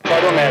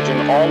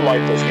imagine all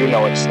life as you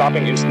know it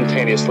stopping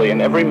instantaneously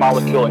and every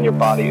molecule in your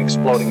body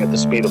exploding at the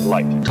speed of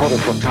light. Total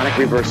protonic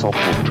reversal.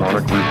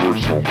 Protonic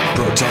reversal.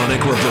 Protonic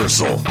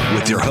reversal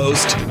with your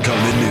host,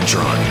 Conan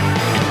Neutron.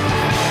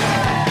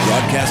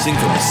 Broadcasting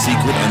from a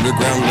secret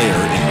underground lair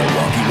in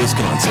Milwaukee,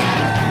 Wisconsin.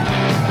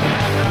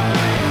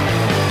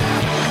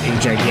 A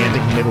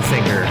gigantic middle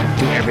finger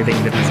to everything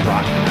that is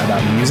rock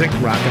about music,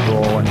 rock and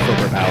roll, and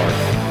corporate power.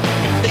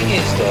 The thing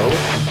is, though,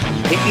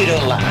 if you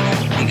don't laugh,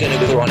 you're going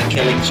to go on a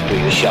killing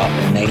spree with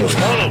sharpened nails.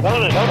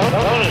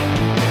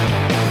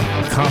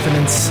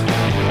 Confidence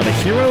of a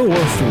hero or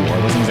a fool. I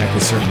wasn't exactly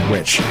certain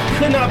which.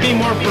 Could not be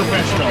more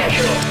professional.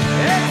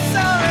 It's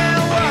only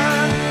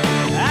one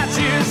I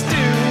choose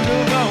to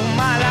devote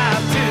my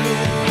life to.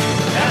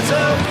 That's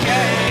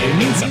okay. It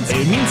means something.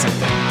 It means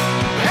something.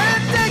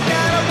 And take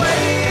that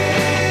away.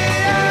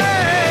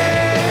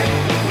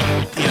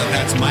 You know,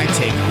 that's my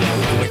take.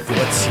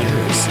 What's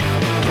yours?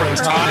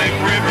 Protonic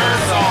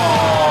reversal.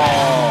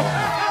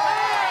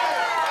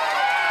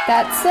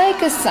 That's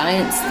like a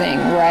science thing,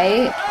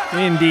 right?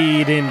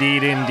 Indeed.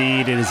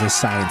 It is a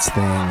science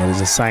thing. It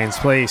is a science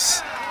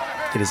place.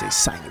 It is a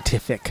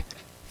scientific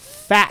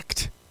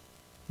fact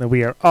that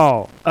we are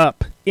all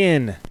up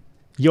in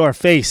your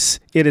face.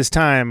 It is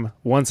time,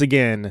 once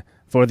again,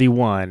 for the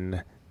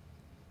one,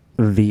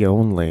 the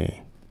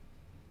only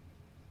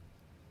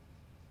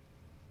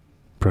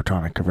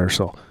Protonic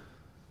reversal.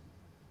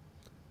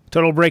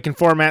 Total break in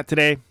format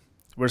today.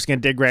 We're just going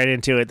to dig right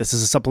into it. This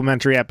is a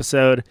supplementary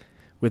episode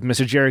with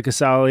Mr. Jerry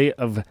Casale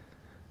of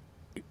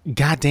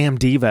goddamn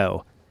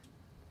DEVO.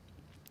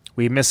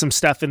 We missed some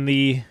stuff in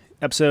the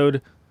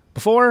episode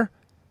before.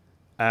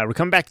 We're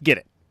coming back to get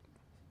it.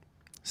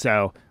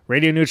 So,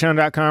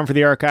 radioneutron.com for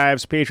the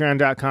archives,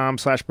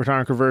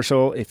 patreon.com/Protonic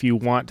reversal if you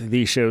want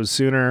these shows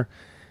sooner.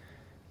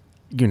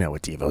 You know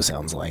what DEVO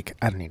sounds like.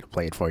 I don't need to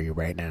play it for you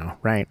right now,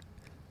 right?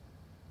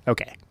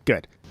 Okay,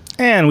 good.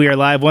 And we are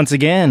live once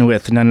again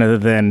with none other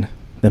than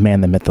the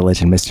man, the myth, the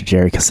legend, Mr.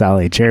 Jerry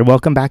Casale. Jerry,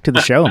 welcome back to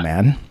the show,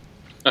 man.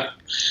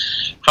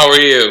 How are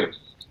you?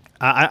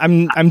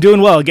 I'm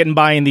doing well, getting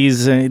by in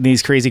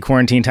these crazy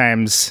quarantine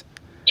times.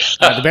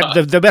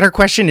 The better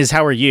question is,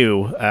 how are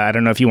you? I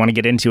don't know if you want to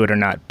get into it or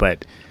not,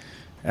 but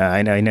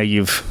I know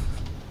you've.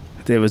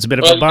 It was a bit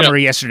of a bummer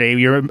yesterday.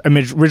 You were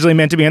originally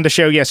meant to be on the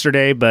show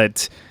yesterday,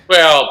 but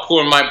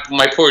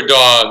my poor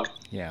dog.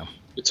 Yeah.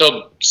 It's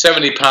a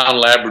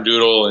 70-pound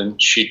Labradoodle,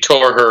 and she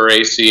tore her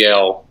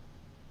ACL.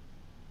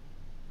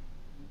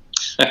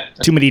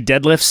 Too many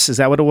deadlifts? Is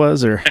that what it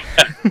was? Or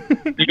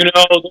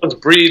those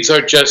breeds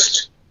are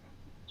just,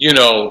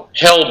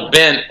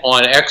 hell-bent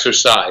on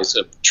exercise,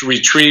 of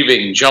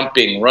retrieving,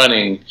 jumping,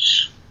 running.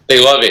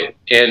 They love it.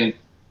 And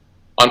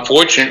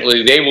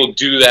unfortunately, they will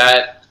do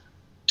that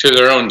to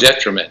their own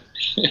detriment.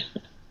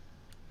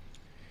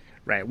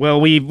 Right. Well,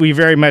 we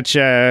very much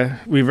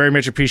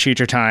appreciate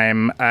your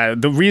time.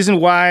 The reason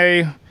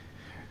why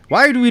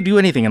do we do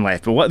anything in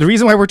life? But the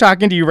reason why we're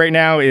talking to you right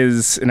now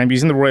is, and I'm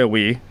using the royal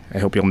we, I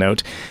hope you'll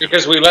note,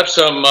 because we left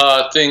some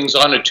things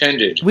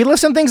unattended. We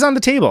left some things on the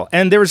table,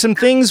 and there were some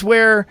things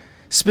where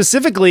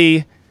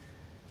specifically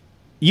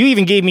you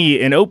even gave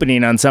me an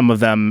opening on some of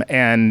them,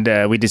 and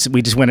we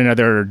just went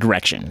another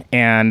direction.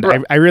 And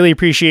right. I really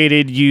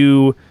appreciated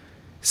you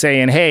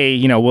saying, hey,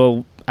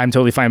 I'm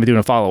totally fine with doing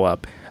a follow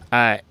up.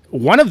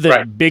 One of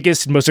the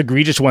biggest, most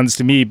egregious ones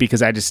to me,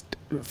 because I just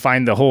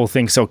find the whole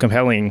thing so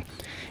compelling,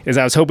 is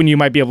I was hoping you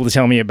might be able to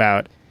tell me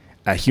about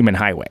a human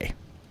highway.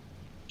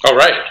 All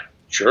right.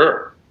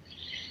 Sure.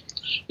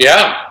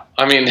 Yeah.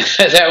 I mean,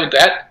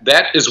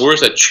 that is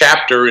worth a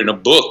chapter in a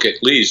book,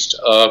 at least.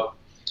 The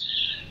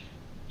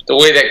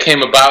way that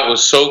came about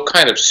was so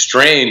kind of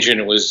strange,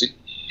 and it was,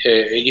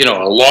 a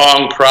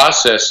long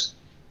process.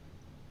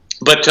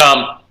 But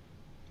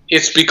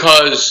it's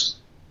because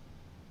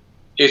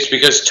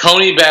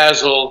Tony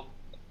Basil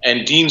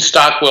and Dean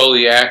Stockwell,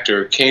 the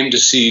actor, came to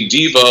see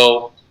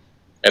DEVO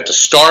at the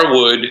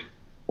Starwood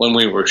when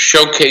we were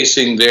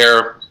showcasing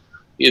there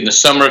in the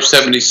summer of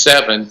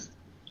 '77,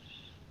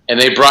 and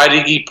they brought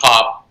Iggy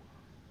Pop,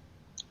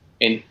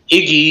 and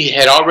Iggy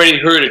had already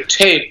heard a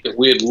tape that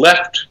we had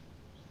left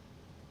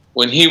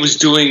when he was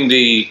doing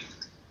the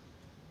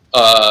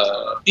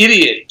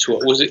Idiot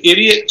Tour. Was it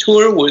Idiot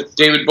Tour with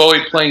David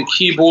Bowie playing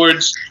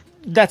keyboards?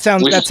 That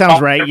sounds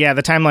right. Yeah,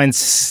 the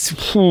timeline's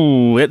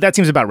that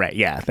seems about right.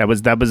 Yeah, it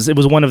was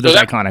one of those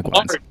iconic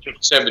ones.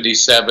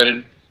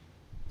 77,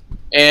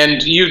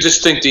 and you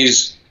just think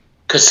these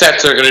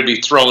cassettes are going to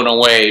be thrown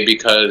away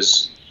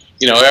because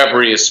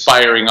every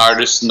aspiring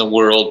artist in the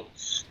world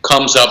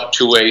comes up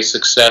to a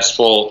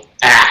successful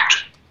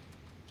act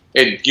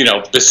and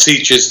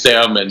beseeches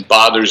them and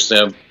bothers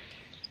them,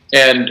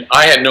 and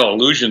I had no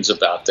illusions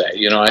about that.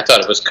 I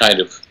thought it was kind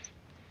of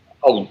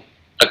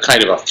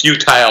a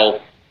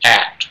futile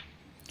act.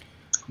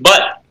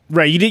 But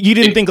right, you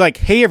didn't think like,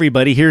 hey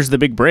everybody, here's the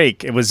big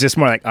break. It was just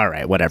more like, all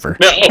right, whatever.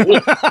 No,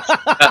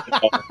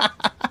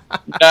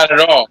 not at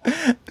all.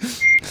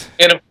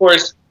 And of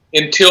course,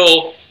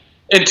 until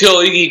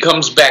Iggy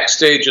comes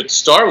backstage at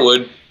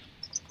Starwood,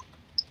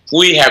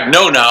 we have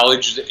no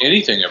knowledge that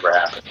anything ever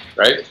happened,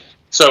 right?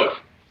 So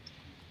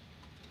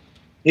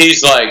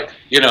he's like,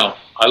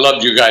 I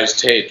loved you guys'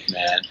 tape,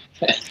 man.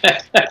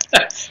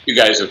 You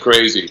guys are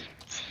crazy.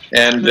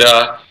 And,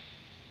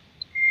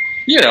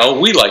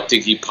 we liked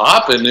Iggy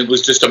Pop, and it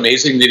was just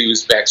amazing that he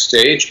was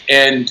backstage.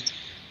 And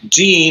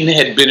Dean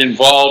had been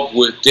involved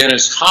with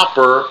Dennis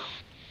Hopper,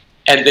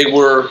 and they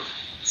were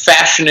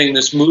fashioning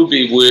this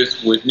movie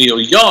with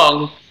Neil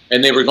Young,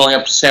 and they were going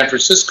up to San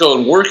Francisco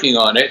and working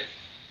on it.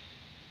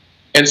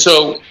 And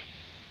so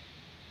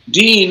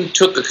Dean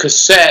took a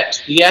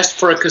cassette. He asked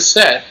for a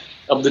cassette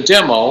of the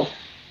demo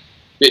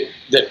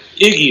that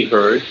Iggy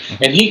heard,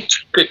 and he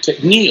took it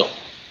to Neil.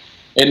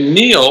 And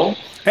Neil...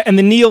 And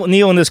the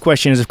Neil in this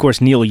question is, of course,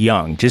 Neil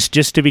Young,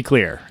 just to be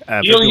clear.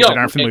 For people that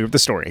aren't familiar with the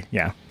story,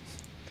 yeah.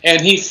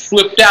 And he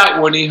flipped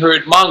out when he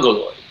heard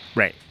Mongoloid.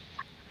 Right.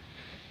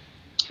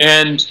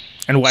 And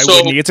why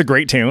wouldn't he? It's a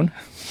great tune.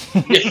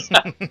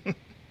 Yeah.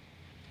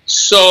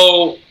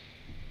 So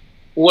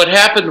what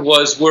happened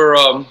was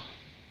we're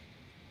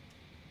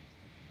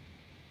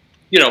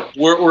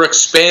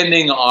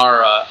expanding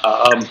our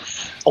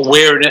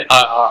awareness,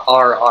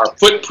 our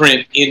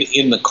footprint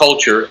in the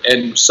culture,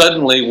 and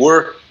suddenly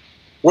we're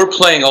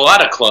playing a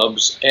lot of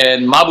clubs,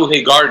 and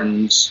Mabuhay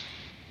Gardens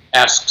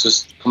asks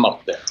us to come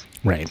up there.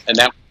 Right. And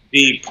that was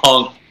the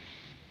punk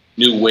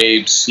new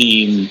wave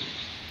scene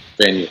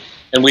venue.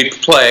 And we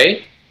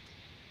play,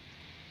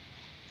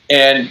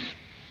 and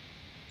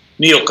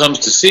Neil comes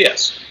to see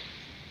us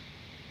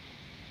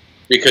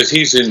because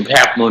he's in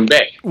Half Moon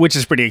Bay. Which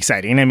is pretty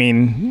exciting. I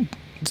mean,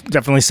 it's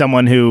definitely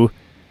someone who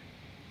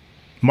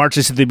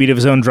marches to the beat of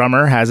his own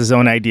drummer, has his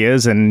own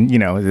ideas, and,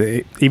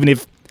 even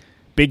if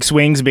big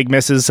swings, big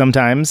misses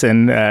sometimes,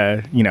 and,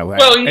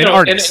 an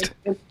artist.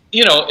 And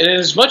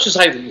as much as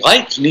I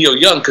liked Neil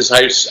Young, because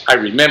I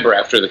remember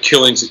after the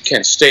killings at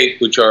Kent State,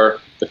 which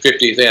are the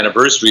 50th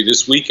anniversary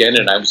this weekend,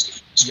 and I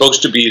was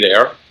supposed to be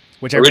there.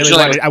 Which I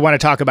want to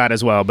talk about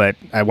as well, but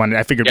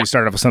I figured we'd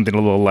start off with something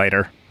a little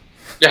lighter.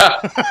 Yeah.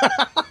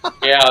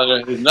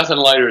 Yeah, there's nothing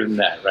lighter than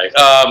that, right?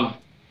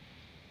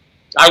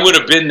 I would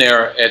have been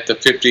there at the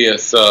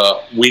 50th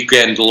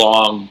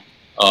weekend-long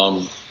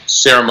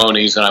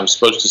ceremonies, and I was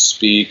supposed to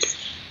speak.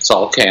 It's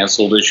all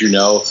canceled, as you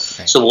know.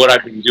 Okay. So what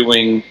I've been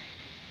doing,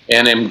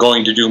 and am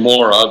going to do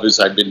more of, is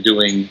I've been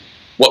doing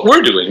what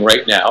we're doing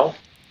right now,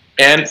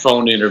 and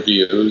phone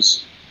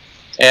interviews.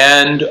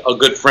 And a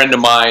good friend of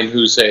mine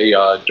who's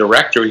a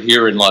director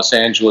here in Los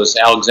Angeles,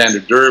 Alexander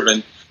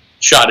Durbin,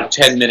 shot a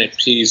 10-minute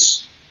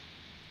piece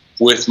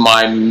with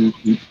my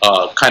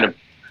kind of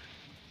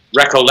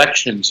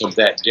recollections of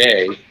that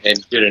day,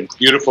 and did a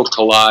beautiful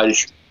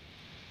collage,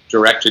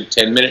 directed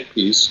 10-minute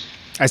piece.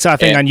 I saw a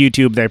thing on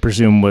YouTube that I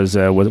presume was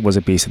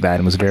a piece of that,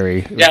 and was very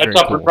it's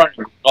up in front of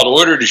me, called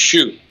Order to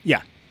Shoot.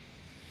 Yeah.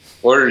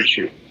 Order to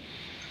Shoot.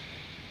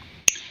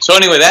 So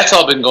anyway, that's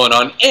all been going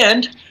on,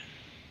 and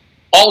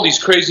all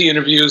these crazy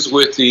interviews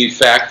with the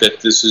fact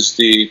that this is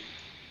the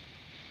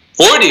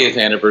 40th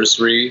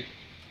anniversary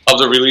of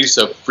the release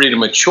of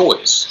Freedom of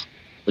Choice,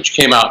 which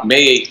came out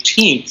May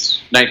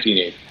 18th,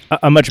 1980.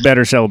 A much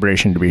better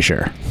celebration, to be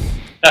sure.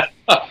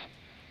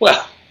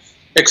 Well,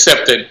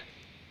 except that,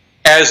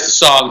 as the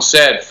song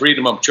said,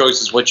 freedom of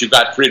choice is what you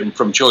got, freedom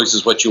from choice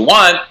is what you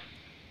want.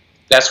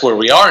 That's where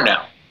we are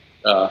now.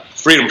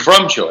 Freedom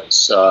from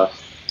choice.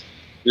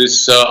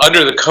 This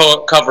under the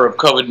cover of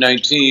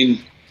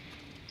COVID-19,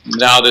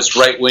 now this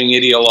right-wing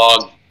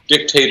ideologue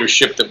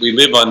dictatorship that we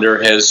live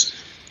under has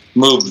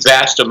moved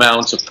vast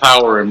amounts of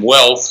power and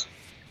wealth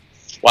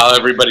while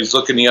everybody's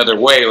looking the other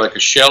way like a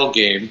shell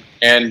game.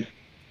 And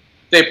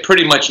they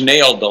pretty much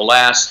nailed the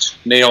last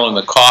nail in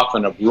the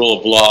coffin of rule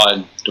of law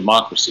and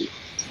democracy.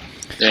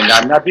 And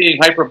I'm not being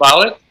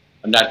hyperbolic.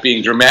 I'm not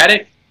being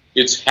dramatic.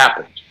 It's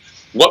happened.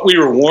 What we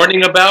were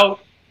warning about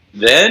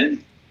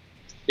then,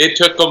 it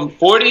took them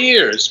 40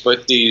 years,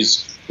 but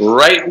these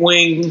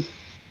right-wing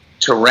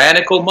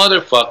tyrannical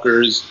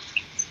motherfuckers,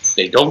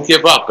 they don't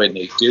give up, and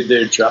they did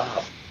their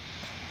job.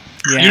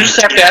 Yeah. You just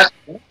have to ask,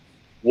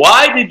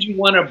 why did you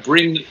want to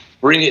bring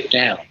it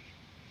down?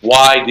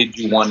 Why did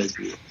you want to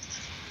do it?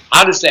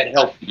 How does that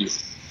help you?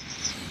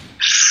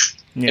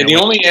 Yeah, and the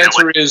only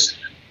answer is,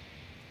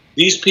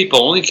 these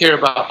people only care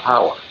about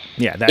power.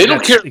 Yeah, they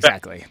don't care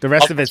exactly. About the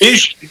rest of it's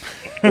vision.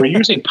 We're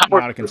using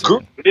power for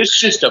good. It's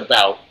just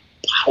about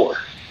power.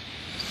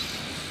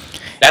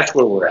 That's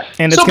where we're at.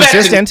 And it's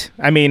consistent.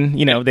 I mean,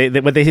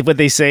 what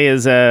they say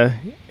is,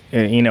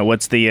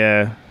 what's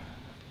the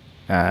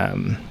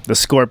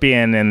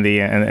scorpion and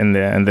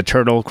the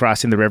turtle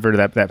crossing the river,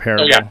 that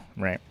parable. Oh, yeah.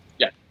 Right.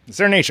 Yeah. It's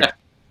their nature. Yeah.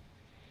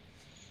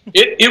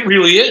 It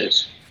really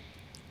is.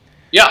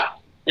 Yeah,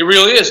 it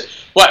really is.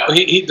 What,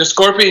 the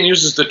scorpion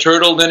uses the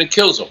turtle, then it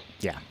kills him.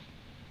 Yeah.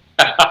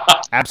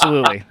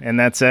 Absolutely. And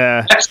that's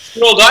the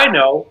world I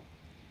know.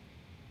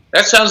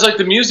 That sounds like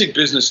the music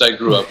business I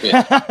grew up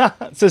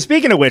in. So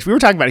speaking of which, we were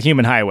talking about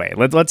Human Highway.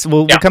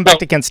 We'll come back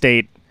to Kent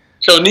State.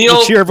 So Neil,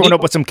 we'll cheer everyone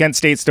up with some Kent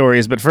State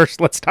stories, but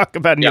first let's talk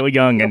about Neil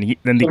Young and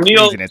the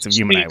craziness of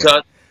Human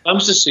Highway.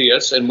 Comes to see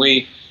us, and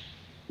we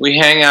we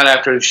hang out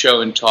after the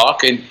show and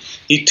talk, and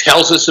he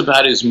tells us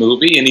about his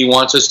movie, and he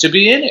wants us to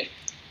be in it.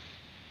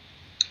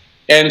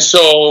 And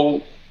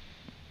so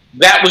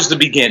that was the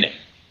beginning.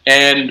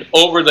 And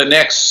over the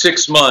next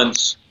 6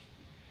 months,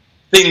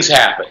 things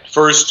happened.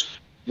 First,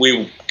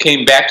 we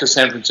came back to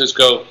San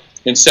Francisco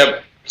in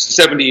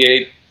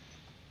 78.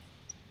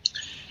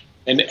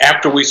 And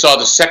after we saw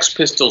the Sex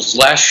Pistols'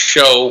 last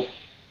show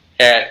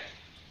at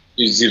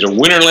either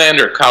Winterland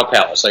or Cow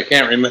Palace, I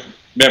can't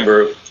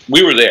remember.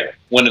 We were there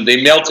when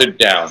they melted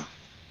down.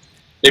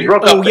 They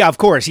broke up. Oh, yeah, of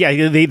course.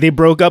 Yeah, they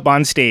broke up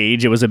on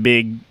stage. It was a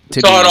big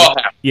to-do. Saw it all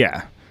happen.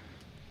 Yeah.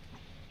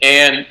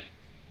 And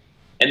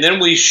then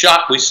we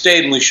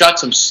stayed and we shot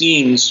some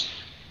scenes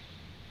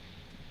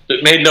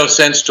that made no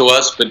sense to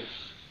us, but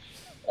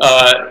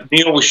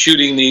Neil was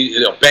shooting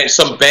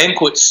some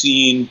banquet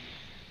scene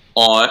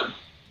on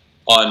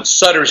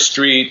Sutter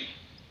Street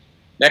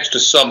next to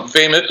some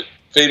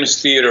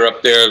famous theater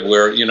up there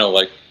where,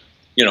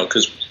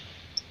 because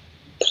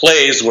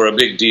plays were a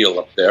big deal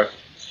up there.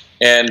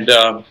 And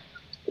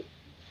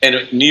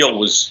Neil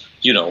was,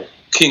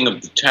 king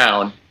of the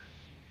town.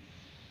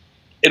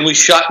 And we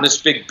shot in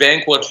this big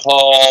banquet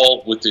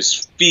hall with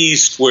this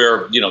feast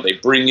where, they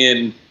bring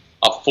in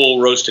a full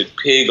roasted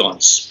pig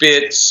on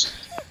spits.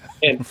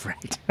 And,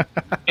 right.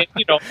 and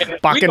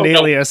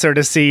Bacchanalia sort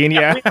of scene,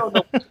 yeah. We don't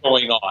know what's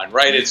going on,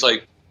 right? It's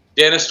like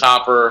Dennis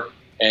Hopper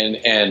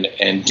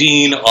and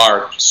Dean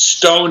are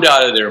stoned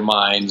out of their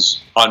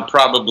minds on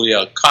probably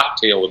a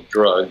cocktail of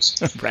drugs.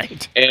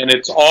 Right. And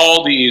it's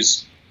all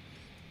these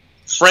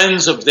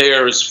friends of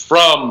theirs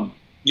from,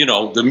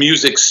 the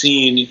music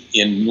scene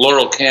in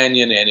Laurel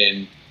Canyon and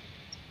in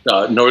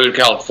Northern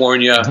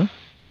California, mm-hmm.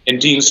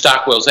 and Dean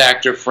Stockwell's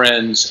actor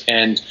friends,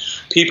 and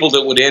people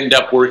that would end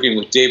up working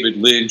with David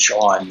Lynch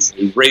on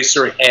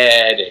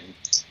Eraserhead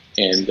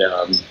and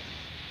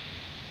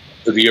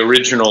the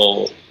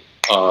original,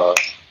 the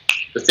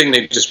thing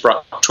they just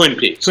brought, Twin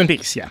Peaks. Twin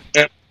Peaks, yeah.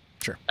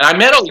 Sure. And I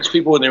met all these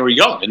people when they were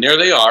young, and there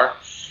they are,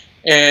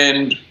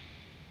 and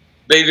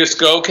they just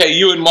go, okay,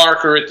 you and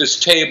Mark are at this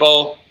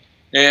table,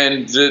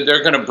 and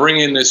they're going to bring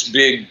in this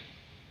big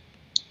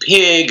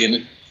pig,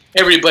 and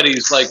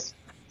everybody's like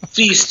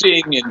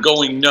feasting and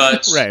going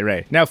nuts.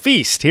 Right. Now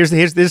feast. Here's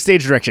the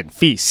stage direction.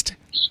 Feast.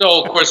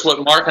 So, of course,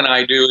 what Mark and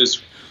I do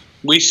is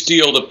we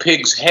steal the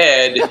pig's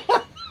head.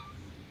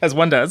 As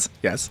one does,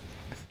 yes.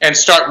 And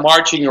start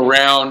marching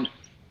around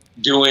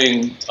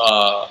doing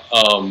Lord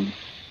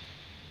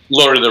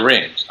of the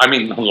Rings. I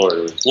mean, Lord of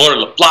the Rings. Lord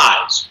of the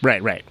Flies.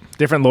 Right.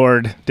 Different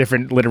lord,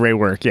 different literary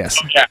work, yes.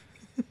 Yeah.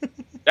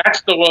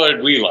 That's the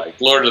word we like,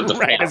 Lord of the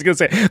Flies. Right, I was going to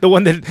say, the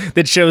one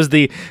that shows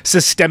the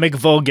systemic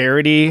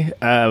vulgarity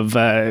of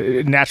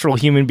natural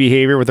human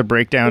behavior with a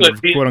breakdown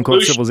of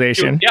quote-unquote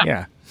civilization.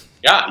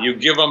 Yeah, you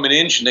give them an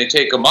inch and they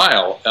take a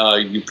mile.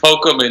 You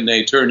poke them and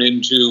they turn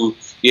into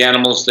the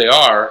animals they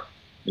are,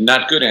 and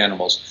not good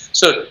animals.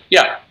 So,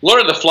 yeah, Lord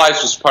of the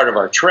Flies was part of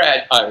our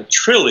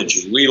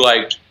trilogy. We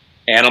liked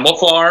Animal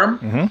Farm,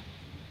 mm-hmm.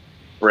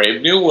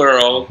 Brave New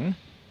World, mm-hmm.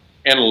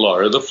 and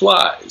Lord of the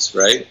Flies,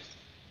 right?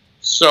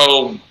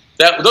 So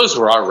those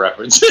were our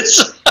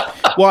references.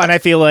 Well, and I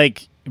feel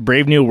like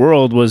Brave New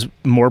World was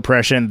more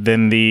prescient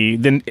than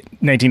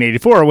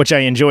 1984, which I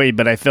enjoyed,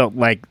 but I felt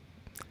like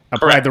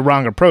applied the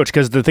wrong approach,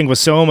 because the thing with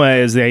Soma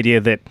is the idea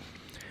that,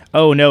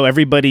 oh no,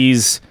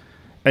 everybody's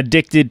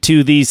addicted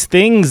to these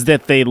things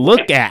that they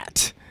look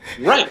at.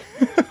 Right.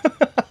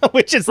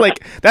 Which is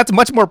like, that's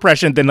much more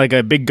prescient than like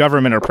a big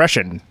government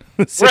oppression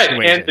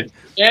situation.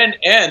 Right,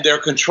 and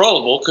they're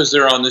controllable because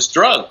they're on this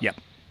drug. Yep.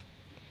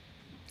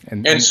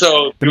 And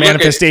so the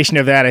manifestation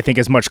of that, I think,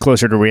 is much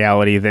closer to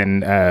reality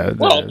than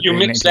you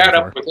mix that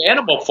up with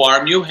Animal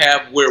Farm, you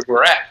have where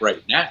we're at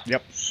right now.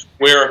 Yep.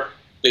 Where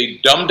they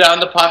dumbed down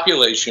the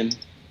population,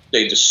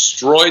 they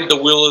destroyed the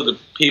will of the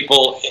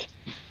people.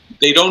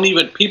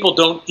 People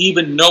don't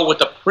even know what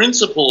the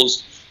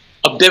principles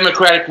of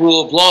democratic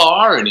rule of law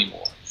are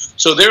anymore.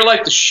 So they're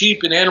like the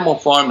sheep in Animal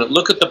Farm that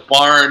look at the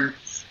barn,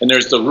 and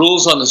there's the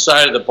rules on the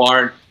side of the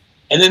barn,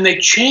 and then they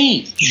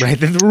change. Right,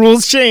 then the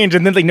rules change,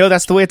 and then they know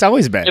that's the way it's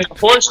always been. And the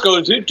horse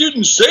goes, it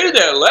didn't say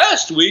that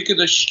last week, and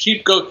the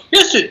sheep go,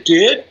 yes, it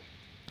did.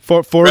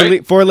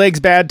 Four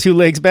legs bad, 2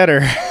 legs better.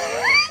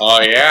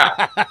 Oh,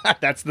 yeah.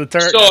 That's the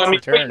turn. So,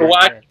 what we're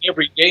watching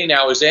every day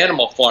now is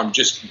Animal Farm,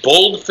 just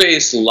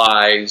bold-faced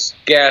lies,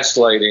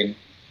 gaslighting.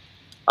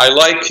 I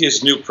like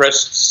his new press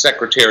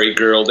secretary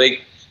girl. They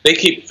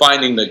keep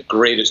finding the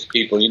greatest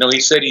people. He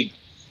said he'd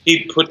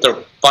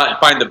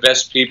find the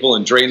best people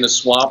and drain the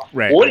swamp.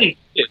 Right. What he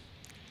did,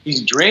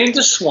 he drained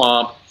the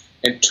swamp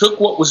and took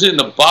what was in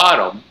the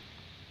bottom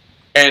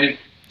and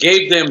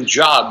gave them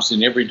jobs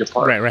in every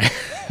department. Right.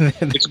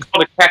 It's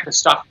called a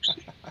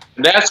cacostocracy.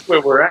 And that's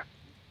where we're at.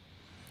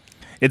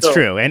 It's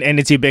true, and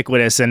it's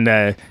ubiquitous.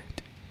 And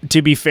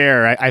to be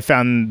fair, I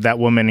found that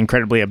woman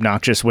incredibly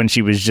obnoxious when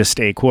she was just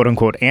a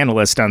quote-unquote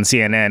analyst on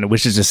CNN,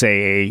 which is to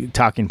say a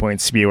talking point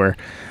spewer.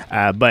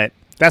 But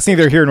that's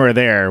neither here nor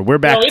there. We're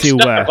back to...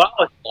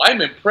 diabolical.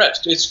 I'm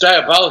impressed. It's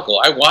diabolical.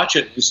 I watch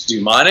it. It's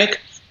demonic.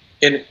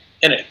 And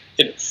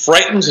it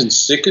frightens and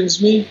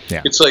sickens me.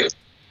 Yeah. It's like,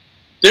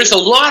 there's a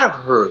lot of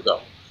her,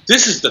 though.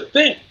 This is the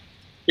thing.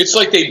 It's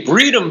like they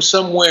breed them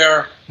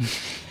somewhere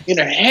in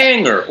a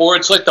hangar, or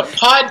it's like the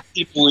pod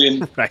people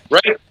in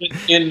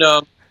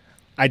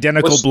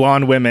identical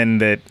blonde women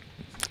that.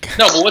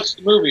 No, but what's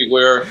the movie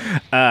where?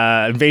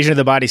 Invasion of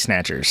the Body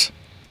Snatchers.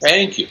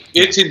 Thank you.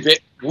 It's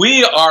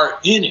we are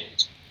in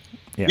it.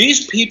 Yeah.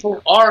 These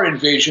people are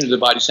Invasion of the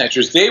Body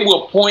Snatchers. They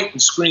will point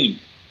and scream.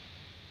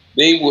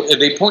 They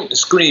point and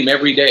scream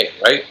every day,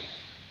 right?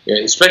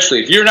 Yeah,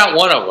 especially if you're not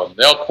one of them,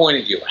 they'll point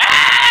at you.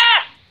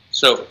 Ah!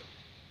 So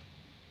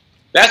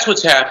that's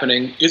what's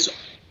happening.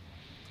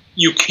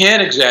 You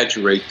can't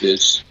exaggerate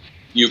this.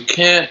 You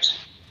can't.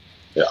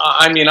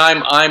 I mean,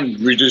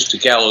 I'm reduced to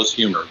gallows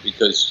humor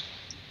because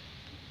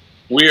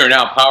we are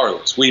now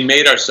powerless. We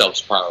made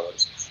ourselves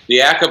powerless. The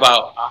lack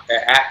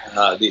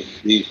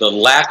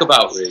of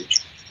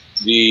outrage,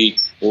 the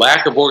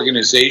lack of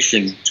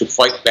organization to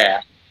fight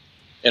back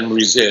and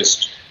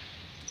resist,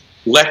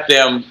 let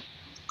them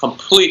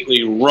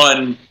completely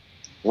run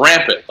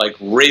rampant like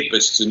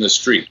rapists in the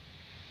street.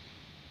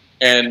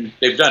 And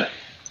they've done it.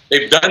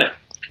 They've done it.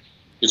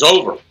 It's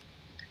over.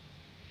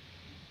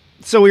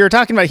 So we were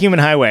talking about Human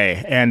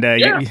Highway, and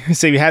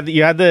so you had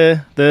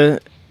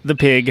the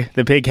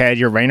pig head.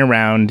 You're running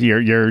around.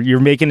 You're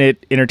making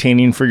it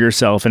entertaining for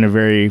yourself in a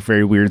very,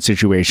 very weird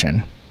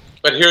situation.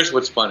 But here's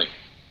what's funny.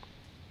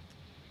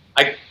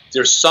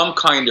 There's some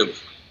kind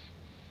of,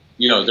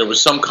 there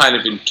was some kind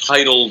of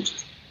entitled,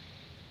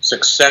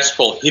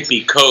 successful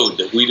hippie code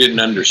that we didn't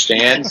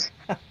understand,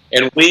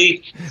 and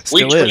we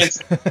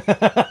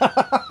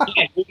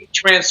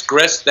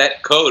transgressed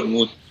that code.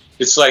 And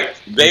it's like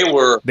they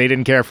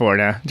didn't care for it,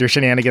 huh? Your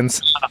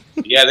shenanigans.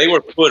 Yeah, they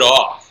were put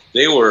off.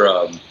 They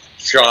were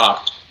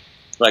shocked.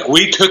 Like,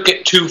 we took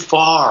it too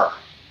far.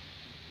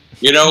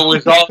 It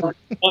was all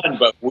fun,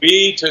 but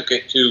we took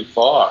it too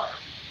far.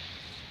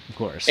 Of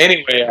course.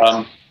 Anyway,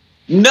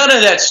 none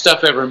of that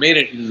stuff ever made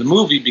it into the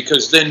movie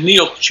because then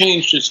Neil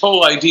changed his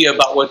whole idea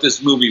about what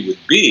this movie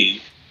would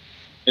be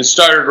and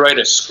started to write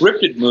a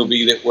scripted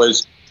movie that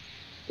was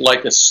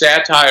like a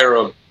satire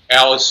of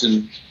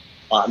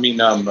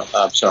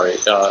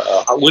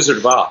Wizard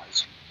of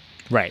Oz.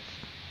 Right.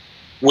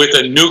 With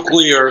a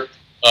nuclear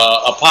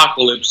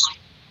apocalypse,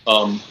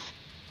 the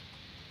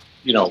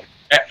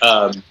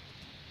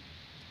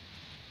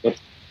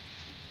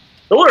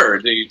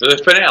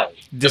finale.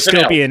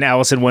 Dystopian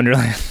Alice in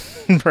Wonderland.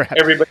 Perhaps.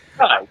 Everybody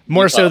died.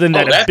 More so than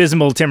that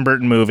abysmal Tim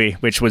Burton movie,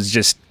 which was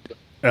just...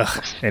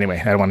 Anyway,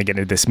 I don't want to get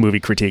into this movie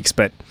critiques,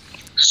 but...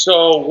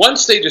 So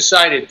once they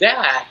decided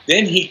that,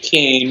 then he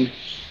came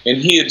and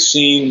he had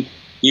seen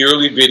the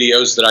early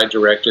videos that I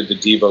directed, the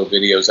DEVO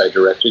videos I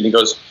directed, and he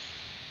goes,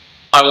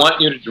 I want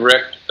you to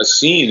direct a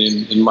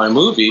scene in my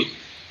movie.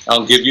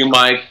 I'll give you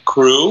my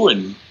crew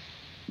and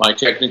my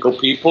technical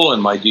people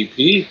and my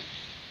DP,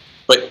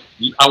 but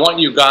I want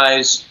you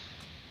guys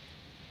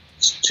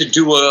to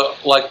do a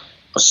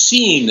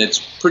scene that's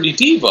pretty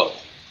DEVO.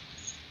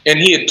 And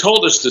he had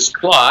told us this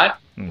plot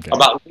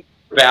about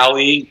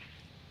Valley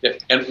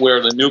and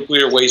where the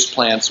nuclear waste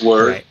plants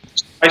were. Right.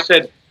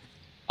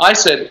 I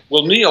said,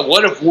 well, Neil,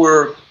 what if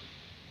we're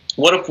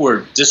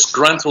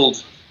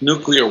disgruntled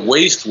nuclear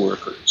waste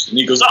workers? And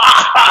he goes,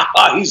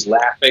 he's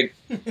laughing.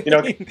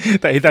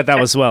 He thought that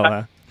was swell,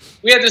 huh?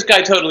 We had this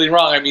guy totally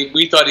wrong. I mean,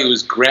 we thought he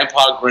was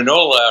Grandpa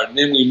Granola, and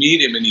then we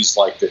meet him, and he's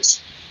like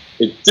this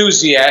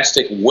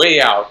enthusiastic, way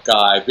out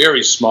guy,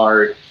 very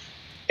smart,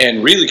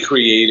 and really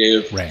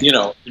creative. Right.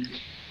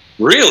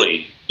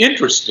 Really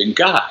interesting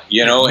guy.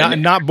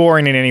 Not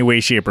boring in any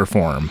way, shape, or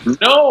form.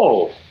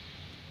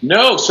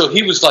 No. So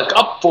he was like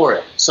up for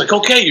it. It's like,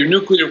 okay, you're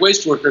nuclear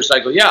waste workers. I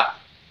go, yeah.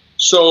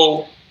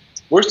 So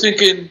we're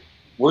thinking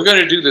we're going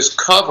to do this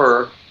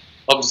cover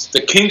of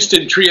the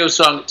Kingston Trio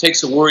song, It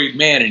Takes a Worried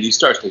Man, and he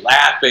starts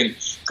laughing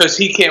because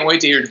he can't wait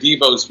to hear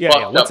DEVO's fucked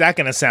up. What's that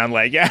going to sound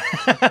like? Yeah.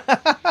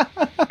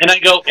 And I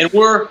go, and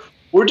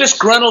we're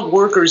disgruntled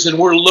workers, and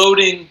we're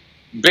loading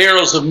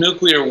barrels of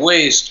nuclear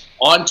waste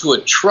onto a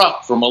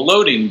truck from a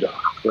loading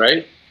dock,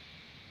 right?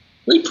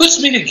 He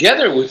puts me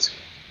together with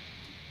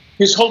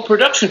his whole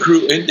production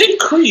crew, and they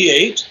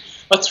create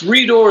a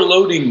 3-door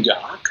loading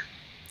dock,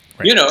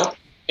 right.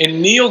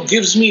 And Neil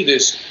gives me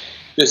this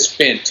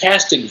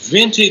fantastic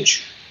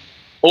vintage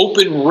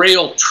open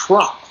rail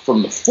truck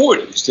from the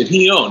 40s that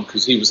he owned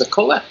because he was a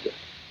collector.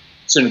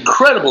 It's an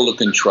incredible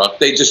looking truck.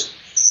 They just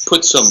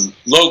put some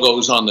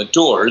logos on the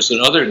doors, and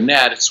other than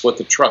that, it's what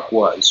the truck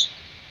was.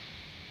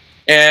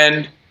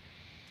 And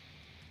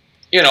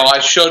I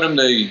showed him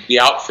the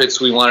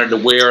outfits we wanted to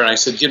wear, and I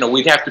said,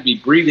 we'd have to be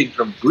breathing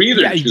from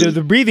breather tubes.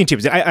 The breathing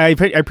tubes. I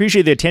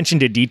appreciate the attention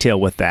to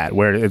detail with that,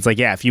 where it's like,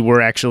 if you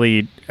were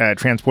actually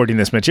transporting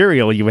this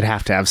material, you would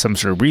have to have some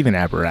sort of breathing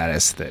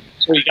apparatus. So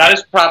he got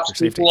his props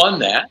people on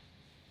that.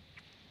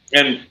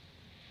 And,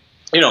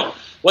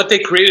 what they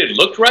created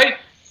looked right,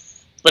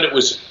 but it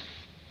was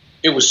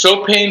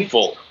so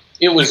painful.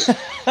 It was...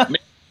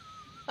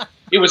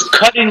 It was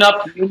cutting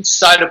up the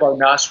inside of our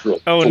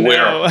nostril. Oh, to no.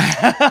 Wear.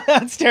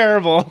 That's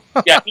terrible.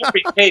 Yeah,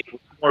 every take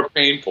was more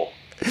painful.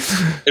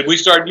 And we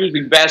started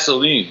using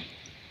Vaseline.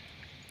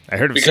 I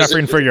heard of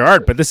suffering for your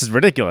art, but this is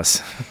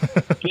ridiculous.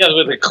 Yeah,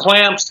 with the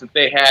clamps that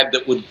they had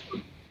that would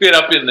fit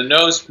up in the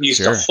nose piece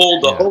to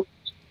hold the hose.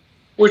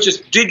 We're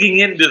just digging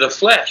into the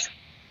flesh.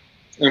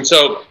 And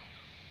so,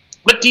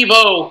 but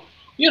DEVO,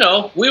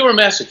 we were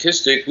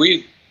masochistic.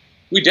 We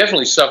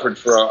definitely suffered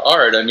for our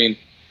art. I mean,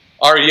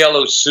 our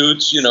yellow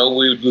suits, we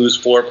would lose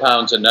 4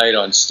 pounds a night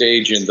on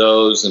stage in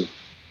those. And,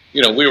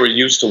 we were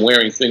used to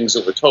wearing things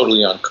that were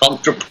totally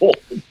uncomfortable.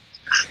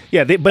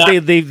 Yeah, they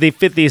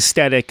fit the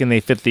aesthetic and they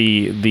fit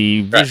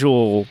the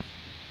visual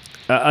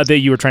that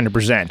you were trying to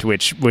present,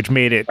 which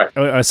made it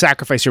a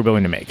sacrifice you're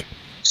willing to make.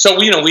 So,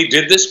 we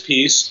did this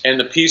piece, and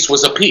the piece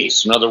was a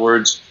piece. In other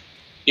words,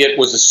 it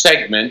was a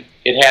segment.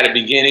 It had a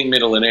beginning,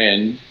 middle, and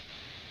end.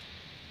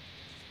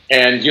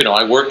 And,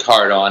 I worked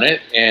hard on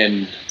it,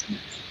 and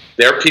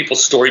their people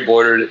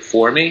storyboarded it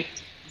for me.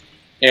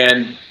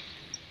 And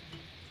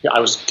I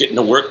was getting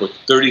to work with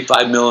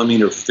 35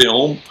 millimeter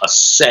film, a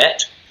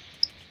set.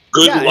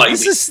 Good lighting.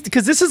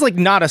 This is like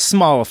not a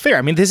small affair.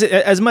 I mean, this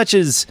as much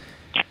as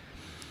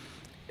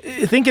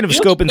thinking of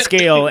scope and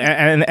scale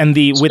and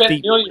the with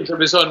the millions of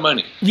his own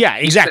money. Yeah,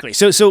 exactly.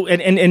 So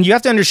and you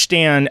have to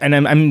understand,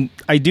 and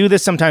I do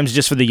this sometimes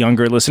just for the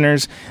younger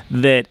listeners,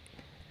 that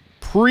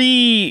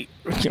pre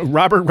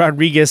Robert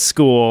Rodriguez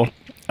school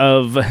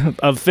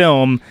of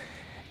film,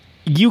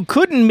 you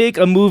couldn't make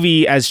a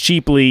movie as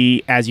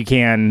cheaply as you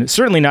can,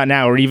 certainly not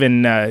now, or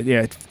even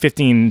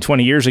 15,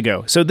 20 years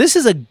ago. So this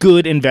is a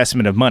good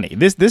investment of money.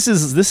 This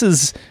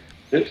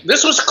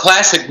was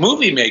classic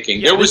movie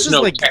making. There was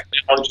no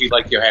technology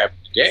like you have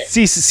today.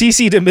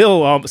 CC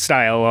DeMille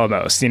style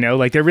almost,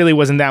 like there really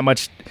wasn't that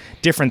much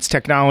difference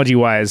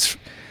technology-wise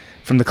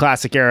from the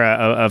classic era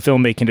of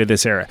filmmaking to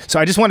this era. So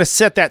I just want to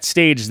set that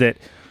stage that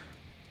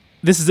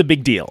this is a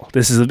big deal.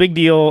 This is a big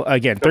deal.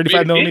 Again,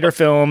 35 millimeter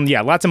film.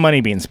 Yeah, lots of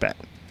money being spent.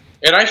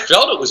 And I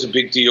felt it was a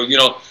big deal.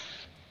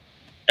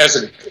 As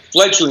a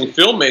fledgling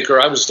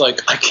filmmaker, I was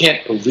like, I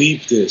can't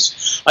believe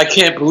this. I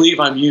can't believe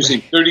I'm using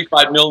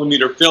 35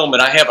 millimeter film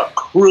and I have a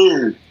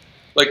crew.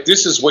 Like,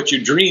 this is what you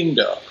dreamed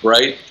of,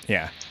 right?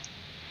 Yeah.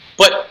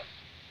 But,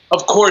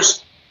 of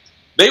course,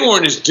 they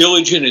weren't as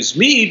diligent as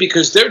me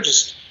because they're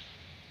just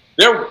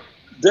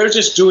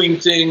doing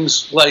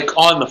things like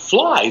on the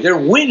fly. They're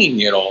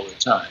winging it all the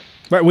time.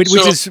 Right,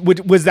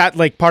 was that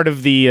like part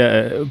of the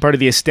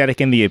aesthetic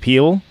and the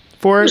appeal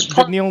for it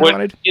that Neil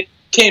wanted? It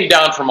came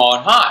down from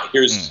on high.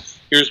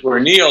 Here's where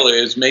Neil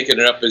is making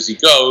it up as he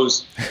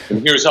goes,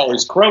 and here's all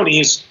his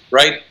cronies,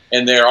 right?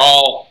 And they're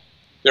all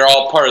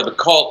part of the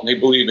cult, and they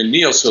believe in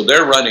Neil, so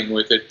they're running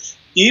with it.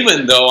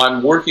 Even though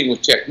I'm working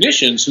with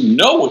technicians who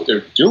know what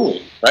they're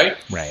doing, right?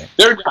 Right.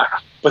 They're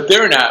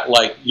not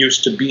like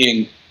used to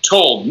being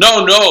told,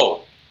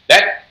 no,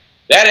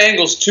 that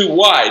angle's too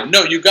wide.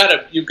 No, you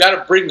gotta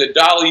bring the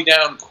dolly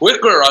down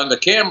quicker on the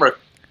camera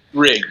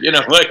rig.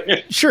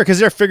 Sure, because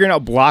they're figuring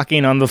out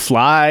blocking on the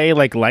fly.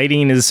 Like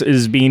lighting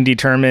is being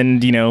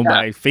determined,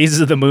 by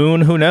phases of the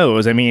moon. Who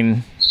knows? I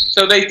mean,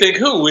 so they think,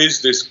 who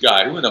is this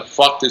guy? Who the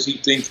fuck does he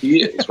think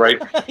he is? Right?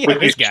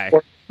 With this guy,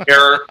 short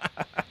hair,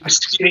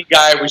 skinny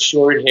guy with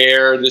short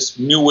hair, this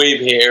new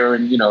wave hair,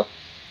 and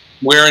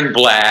wearing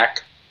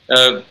black.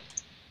 But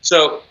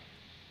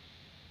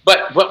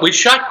we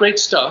shot great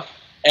stuff.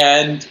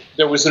 And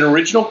there was an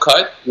original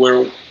cut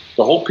where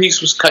the whole piece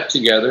was cut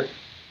together.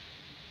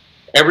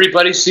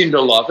 Everybody seemed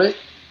to love it,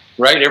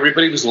 right?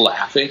 Everybody was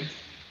laughing.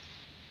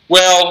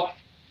 Well,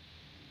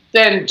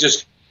 then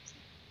just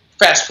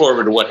fast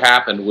forward to what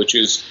happened, which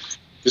is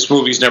this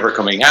movie's never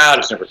coming out.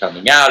 It's never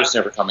coming out. It's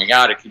never coming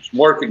out. It keeps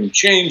morphing and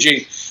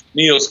changing.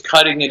 Neil's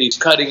cutting it. He's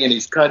cutting it.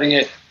 He's cutting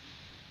it.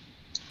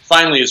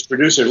 Finally, his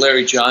producer,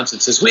 Larry Johnson,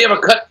 says, we have a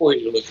cut for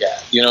you to look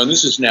at. And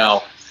this is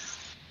now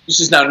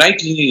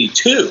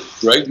 1982,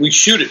 right? We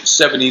shoot it in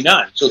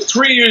 79. So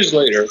 3 years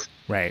later,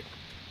 right,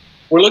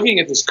 we're looking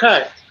at this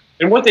cut.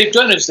 And what they've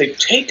done is they've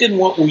taken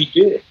what we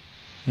did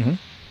and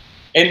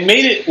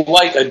made it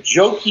like a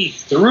jokey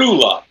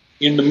through line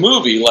in the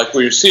movie, like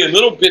where you're seeing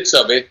little bits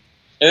of it,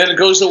 and then it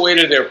goes away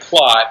to their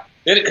plot.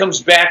 Then it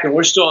comes back, and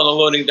we're still on the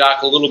loading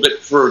dock a little bit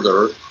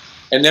further.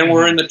 And then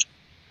we're in the...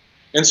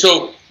 And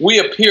so we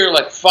appear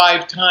like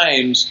 5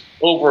 times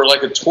over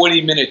like a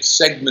 20-minute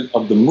segment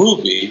of the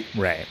movie.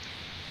 Right.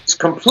 It's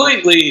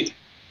completely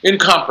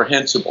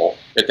incomprehensible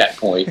at that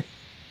point.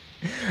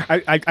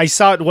 I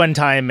saw it one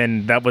time,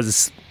 and that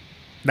was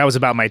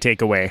about my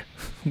takeaway.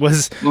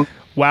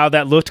 Wow,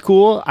 that looked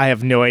cool. I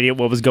have no idea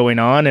what was going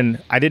on,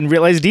 and I didn't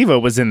realize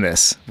DEVO was in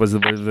this. Was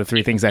the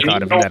 3 things I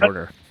thought of in that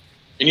order.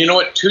 And you know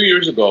what? 2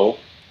 years ago,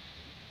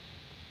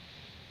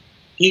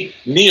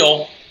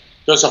 Neil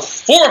does a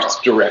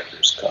 4th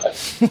director's cut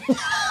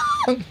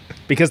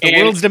because the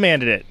world's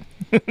demanded it.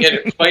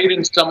 It played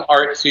in some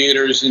art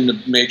theaters in the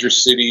major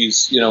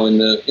cities, in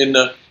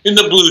the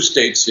blue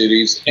state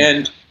cities.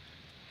 And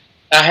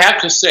I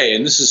have to say,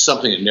 and this is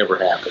something that never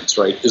happens,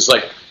 right? It's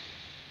like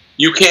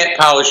you can't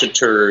polish a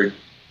turd,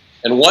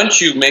 and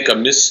once you make a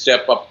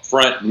misstep up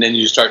front and then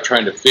you start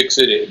trying to fix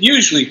it, it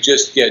usually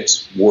just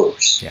gets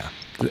worse. Yeah,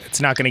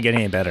 it's not going to get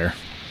any better.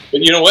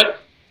 But you know what?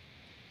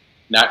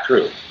 Not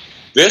true.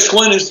 This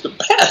one is the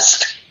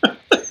best.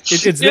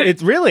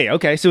 It's really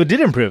okay. So it did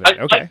improve it.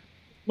 Okay.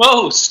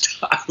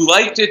 I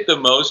liked it the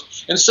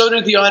most, and so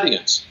did the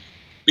audience,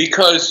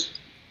 because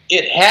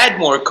it had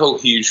more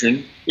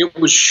cohesion. It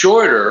was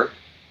shorter,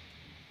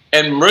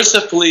 and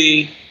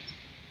mercifully,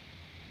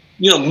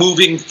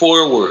 moving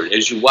forward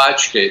as you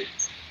watched it,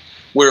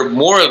 where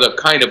more of the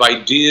kind of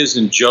ideas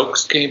and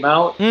jokes came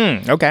out.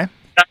 Okay.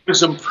 I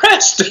was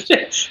impressed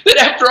that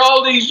after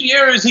all these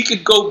years, he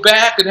could go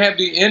back and have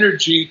the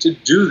energy to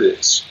do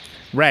this.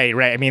 Right.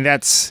 I mean,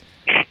 that's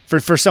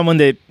for someone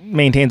that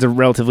maintains a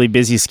relatively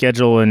busy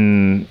schedule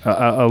and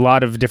a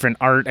lot of different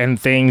art and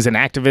things and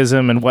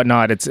activism and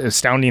whatnot. It's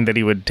astounding that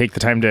he would take the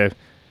time to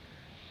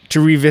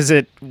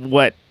revisit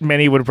what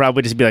many would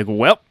probably just be like,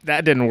 well,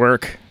 that didn't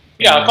work.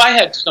 Yeah, if I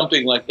had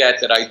something like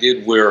that I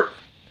did where,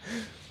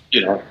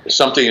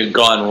 something had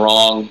gone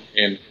wrong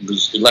and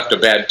it left a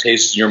bad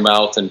taste in your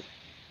mouth, and,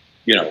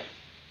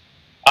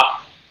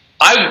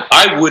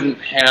 I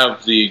wouldn't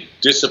have the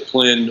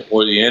discipline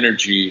or the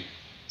energy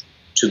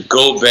to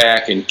go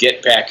back and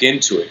get back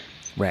into it.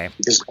 Right.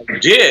 Because if I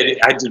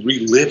did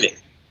relive it.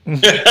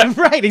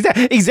 Right,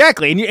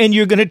 exactly. And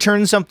you're going to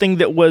turn something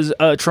that was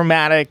a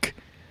traumatic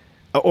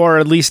or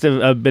at least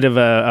a bit of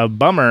a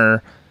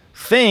bummer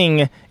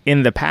thing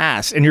in the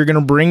past, and you're going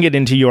to bring it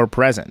into your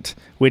present,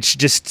 which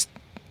just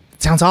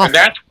sounds awful.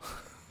 And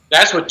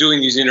that's what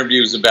doing these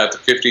interviews about the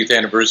 50th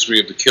anniversary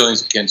of the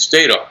killings at Kent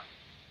State are.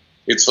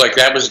 It's like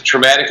that was a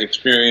traumatic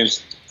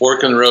experience.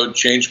 Fork in the road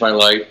changed my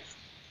life.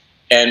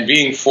 And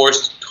being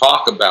forced to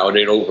talk about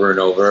it over and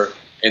over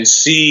and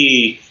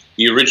see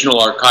the original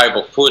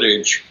archival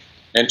footage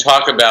and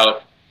talk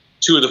about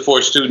two of the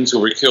four students who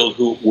were killed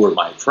who were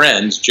my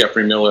friends,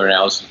 Jeffrey Miller and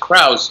Allison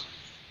Krause,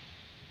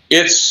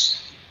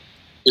 it's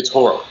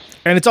horrible.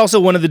 And it's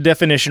also one of the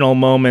definitional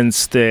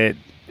moments that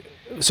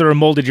sort of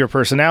molded your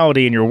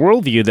personality and your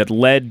worldview that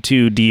led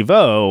to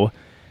DEVO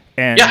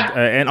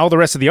and all the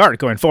rest of the art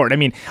going forward. I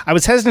mean, I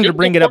was hesitant to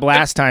bring it up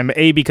last time,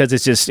 because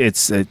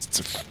it's a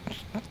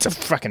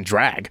fucking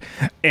drag,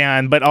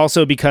 but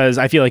also because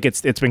I feel like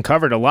it's been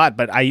covered a lot,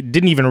 but I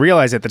didn't even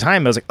realize at the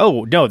time. I was like,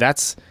 oh no,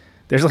 there's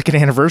like an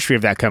anniversary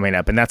of that coming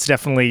up, and that's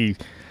definitely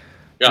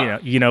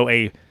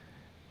a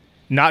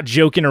not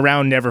joking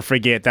around, never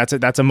forget.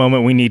 That's a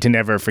moment we need to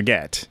never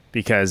forget,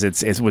 because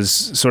it was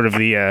sort of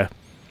the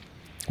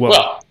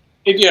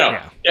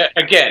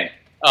again,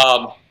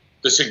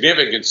 the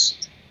significance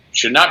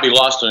should not be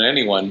lost on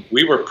anyone.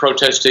 We were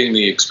protesting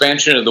the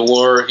expansion of the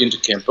war into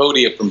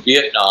Cambodia from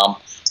Vietnam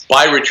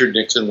by Richard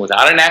Nixon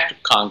without an act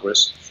of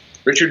Congress.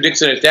 Richard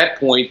Nixon at that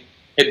point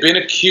had been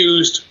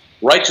accused,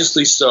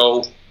 righteously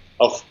so,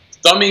 of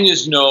thumbing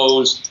his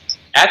nose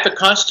at the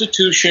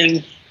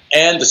Constitution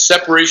and the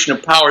separation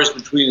of powers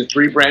between the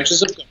three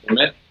branches of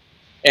government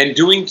and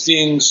doing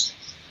things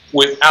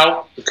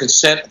without the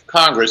consent of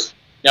Congress.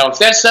 Now, if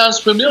that sounds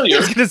familiar... I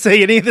was going to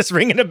say, any of this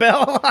ringing a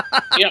bell?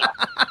 Yeah,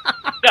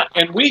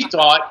 and we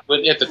thought,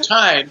 but at the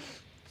time,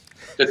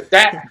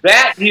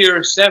 that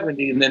year,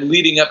 70, and then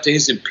leading up to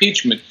his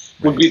impeachment,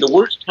 would be the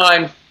worst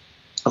time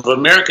of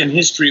American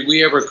history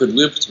we ever could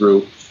live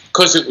through,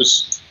 because it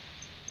was,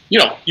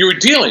 you were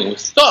dealing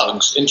with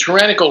thugs and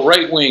tyrannical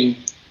right-wing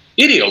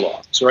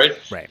ideologues, right?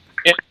 Right.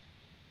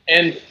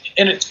 And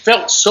it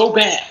felt so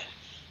bad,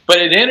 but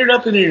it ended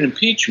up in an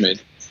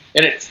impeachment,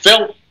 and it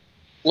felt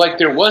like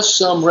there was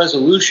some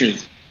resolution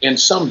and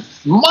some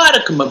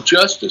modicum of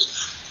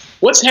justice.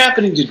 What's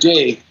happening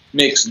today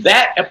makes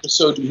that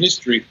episode in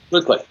history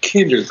look like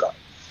kindergarten,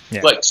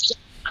 like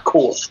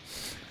core.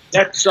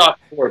 That's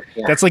softcore.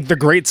 That's like the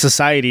Great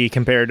Society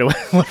compared to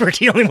what we're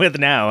dealing with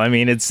now. I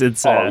mean, it's.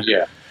 Oh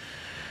yeah.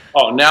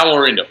 Oh, now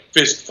we're into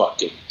fist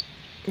fucking.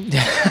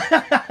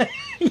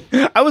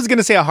 I was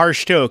gonna say a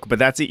harsh joke, but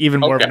that's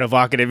even more of an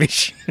evocative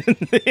issue.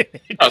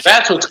 Oh,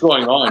 that's what's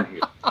going on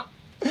here.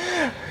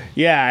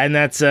 Yeah, and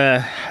that's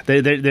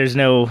there's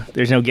no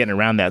getting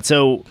around that.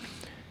 So,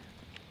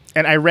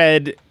 and I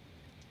read.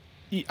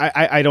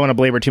 I don't want to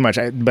belabor too much,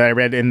 but I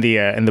read in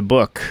the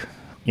book,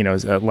 a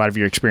lot of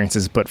your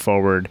experiences put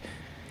forward,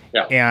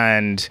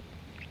 and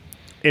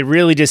it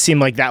really just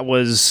seemed like that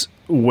was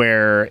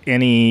where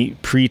any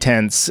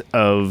pretense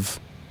of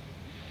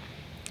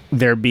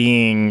there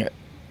being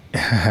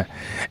an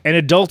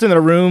adult in the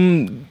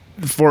room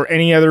for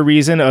any other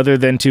reason other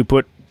than to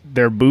put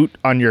their boot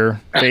on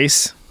your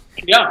face,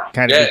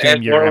 kind of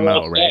became your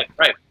MO, right?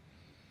 Right.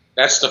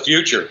 That's the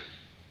future.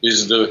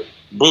 Is the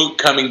boot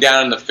coming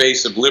down in the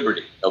face of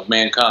liberty, of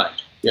mankind.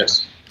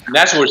 Yes. And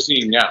that's what we're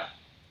seeing now.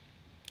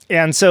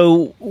 And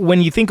so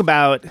when you think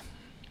about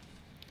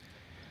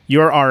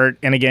your art,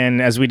 and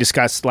again, as we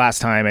discussed last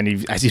time,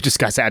 and as you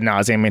discussed ad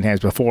nauseum many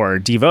times before,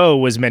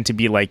 DEVO was meant to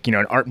be like, an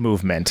art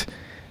movement.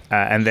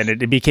 And then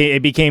it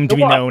became to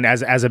be known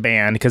as a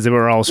band, because they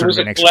were all sort of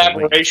an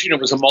collaboration. It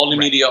was a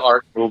multimedia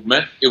art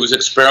movement. It was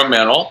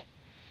experimental.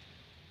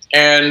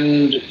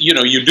 And,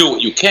 you do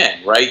what you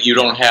can, right? You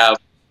don't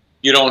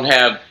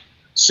have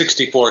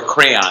 64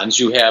 crayons,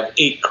 you have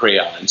 8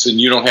 crayons, and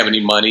you don't have any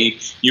money.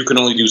 You can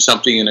only do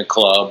something in a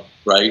club,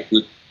 right,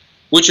 with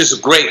which is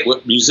great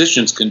what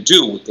musicians can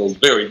do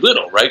with very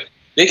little, right?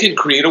 They can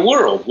create a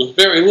world with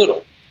very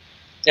little.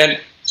 And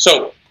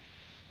so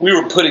we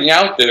were putting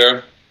out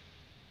there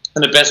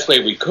in the best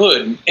way we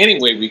could,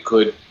 any way we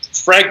could,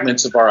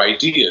 fragments of our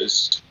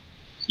ideas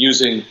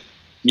using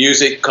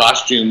music,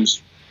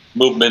 costumes,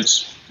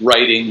 movements,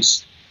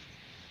 writings.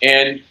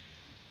 And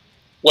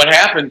what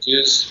happens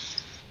is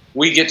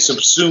we get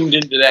subsumed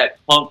into that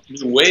punk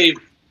new wave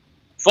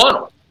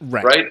funnel,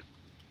 right?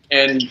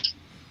 And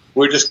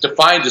we're just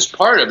defined as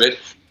part of it.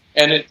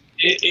 And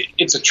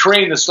it's a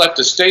train that's left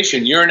the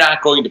station. You're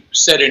not going to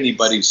set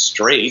anybody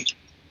straight.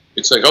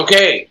 It's like,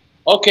 okay,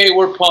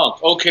 we're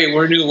punk. Okay,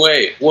 we're new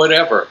wave,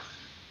 whatever.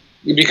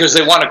 Because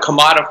they want to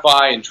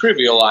commodify and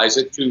trivialize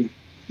it to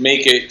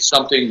make it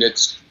something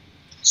that's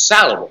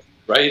salable,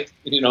 right?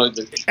 You know,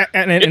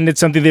 and it's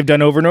something they've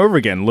done over and over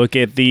again. Look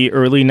at the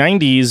early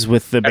 90s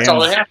with the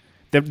bands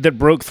that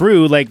broke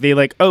through.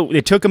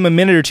 It took them a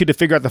minute or two to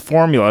figure out the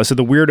formula, so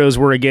the weirdos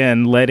were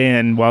again let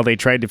in while they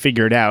tried to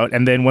figure it out.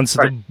 And then once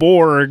the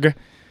Borg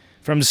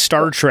from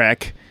Star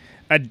Trek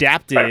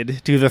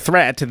adapted to the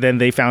threat, then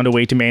they found a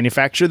way to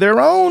manufacture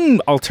their own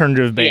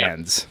alternative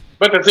bands.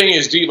 But the thing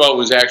is, DEVO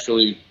was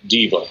actually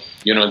DEVO.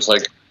 You know, it's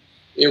like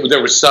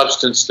there was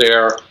substance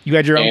there. You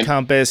had your own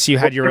compass. You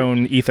had your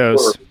own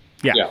ethos.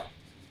 Yeah.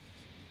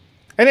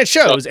 And it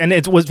shows. And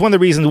it was one of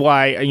the reasons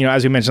why, you know,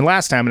 as we mentioned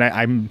last time,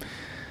 and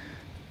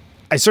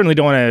I certainly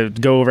don't want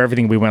to go over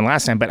everything we went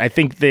last time, but I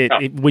think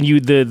that when you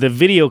the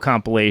video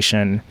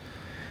compilation,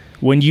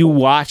 when you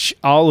watch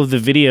all of the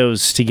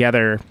videos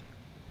together,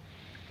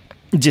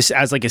 just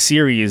as like a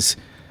series,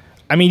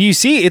 I mean, you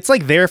see it's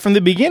like there from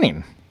the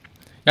beginning.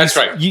 That's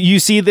right. You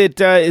see that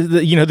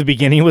the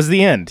beginning was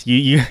the end.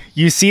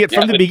 You see it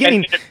from the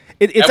beginning.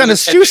 It's on a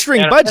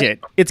shoestring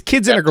budget. It's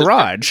kids in a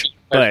garage,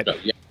 but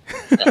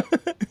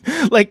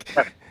like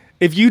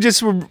if you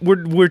just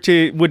were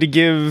to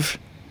give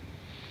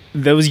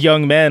those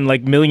young men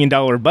like $1 million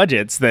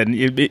budgets, then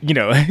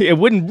it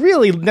wouldn't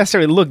really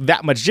necessarily look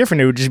that much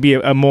different. It would just be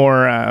a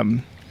more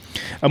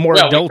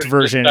adult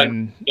version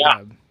and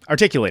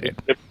articulated.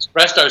 We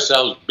expressed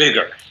ourselves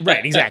bigger.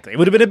 Right, exactly. It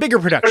would have been a bigger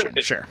production,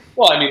 sure.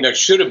 Well, I mean, there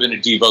should have been a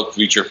DEVO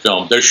feature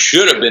film. There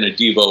should have been a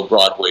DEVO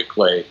Broadway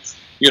play.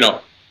 You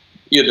know,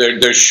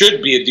 there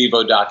should be a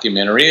DEVO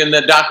documentary, and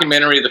the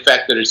documentary, the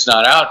fact that it's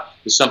not out,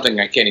 is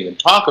something I can't even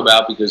talk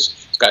about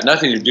because it's got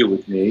nothing to do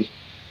with me.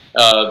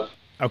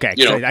 Okay,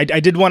 I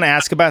did want to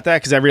ask about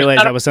that because I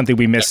realized that was something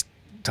we missed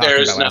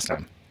talking about last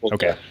time.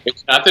 Okay.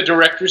 It's not the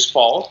director's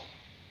fault.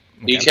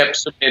 Okay. He kept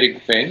submitting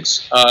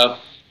things.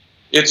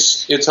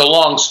 It's a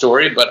long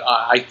story, but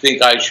I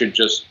think I should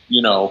just,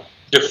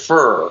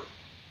 defer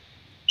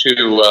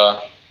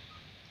to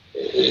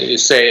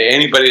say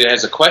anybody that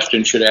has a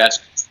question should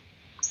ask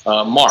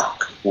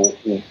Mark,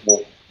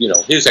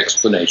 his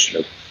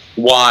explanation of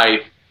why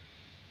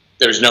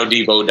there's no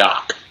DEVO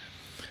doc.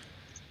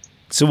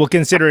 So we'll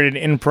consider it an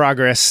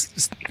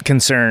in-progress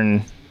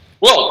concern.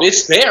 Well,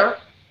 it's there.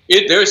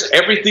 There's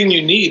everything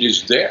you need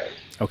is there.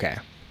 Okay.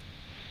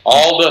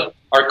 All the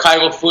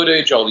archival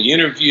footage, all the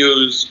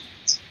interviews,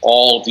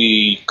 all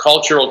the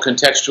cultural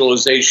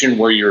contextualization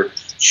where you're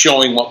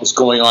showing what was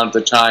going on at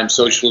the time,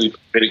 socially,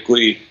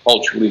 politically,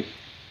 culturally.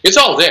 It's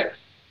all there.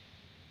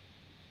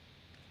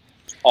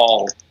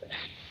 All there.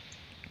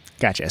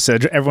 Gotcha. So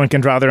everyone can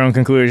draw their own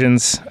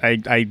conclusions.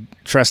 I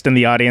trust in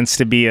the audience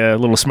to be a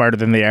little smarter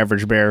than the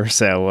average bear.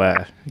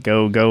 So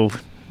go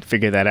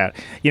figure that out.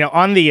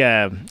 On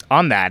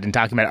that and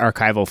talking about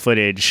archival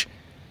footage,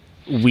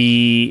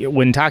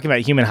 when talking about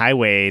Human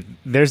Highway,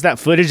 there's that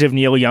footage of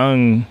Neil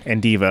Young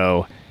and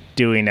DEVO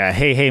doing a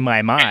 "Hey Hey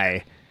My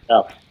My"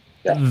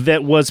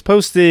 that was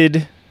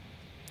posted.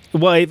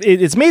 Well,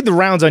 it's made the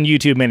rounds on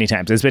YouTube many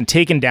times. It's been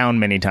taken down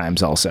many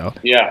times also.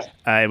 Yeah.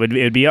 It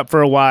would be up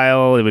for a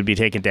while. It would be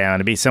taken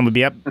down. Some would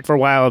be up for a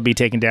while. It would be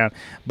taken down.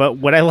 But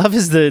what I love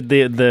is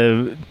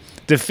the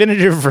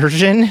definitive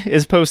version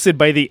is posted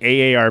by the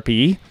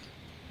AARP,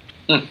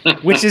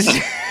 which is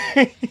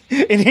an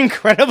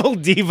incredible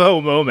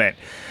DEVO moment.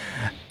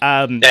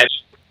 How did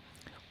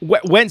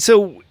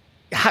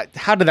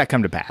that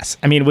come to pass?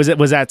 I mean, was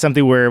that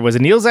something where was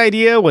it Neil's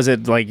idea? Was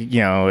it like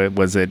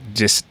was it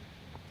just?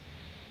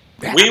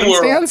 I'll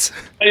tell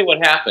you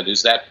what happened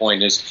is that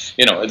point is,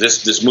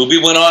 this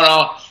movie went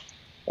on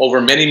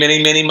over many,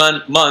 many, many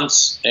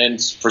months,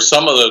 and for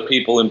some of the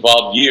people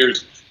involved,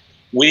 years.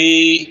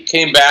 We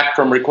came back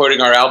from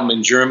recording our album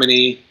in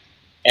Germany,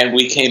 and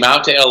we came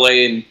out to LA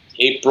in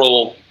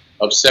April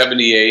of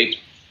 '78,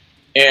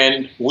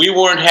 and we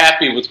weren't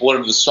happy with one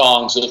of the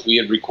songs that we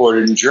had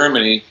recorded in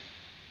Germany,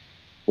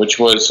 which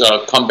was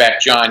Come Back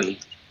Johnny.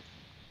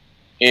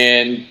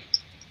 And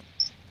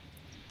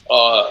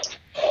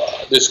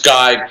this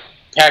guy,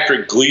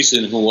 Patrick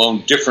Gleason, who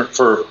owned Different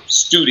Fur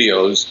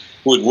Studios,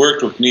 who had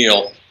worked with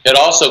Neil, had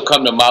also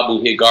come to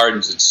Mabuhay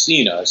Gardens and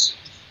seen us.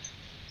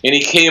 And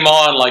he came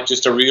on like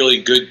just a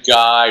really good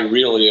guy,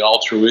 really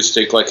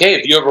altruistic, like, hey,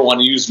 if you ever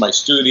want to use my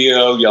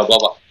studio, blah, blah,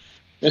 blah.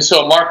 And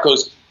so Mark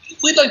goes,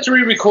 we'd like to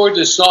re-record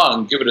this song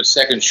and give it a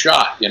second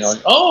shot.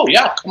 Oh,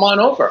 yeah, come on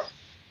over.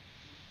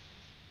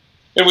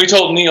 And we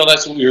told Neil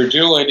that's what we were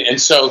doing,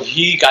 and so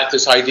he got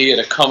this idea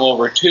to come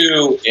over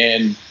too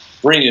and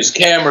bring his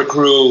camera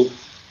crew,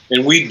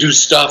 and we'd do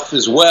stuff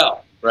as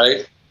well,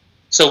 right?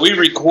 So we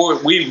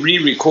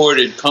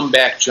re-recorded "Come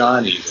Back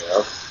Johnny"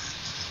 there,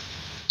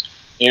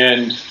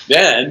 and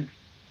then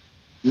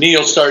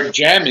Neil started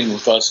jamming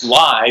with us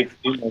live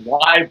in the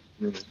live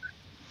room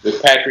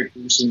with Patrick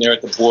Gleason there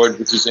at the board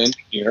with his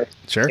engineer,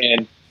 sure,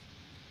 and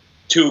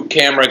 2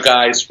 camera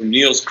guys from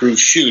Neil's crew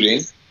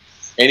shooting,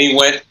 and he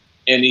went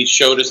and he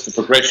showed us the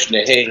progression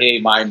to "Hey, Hey,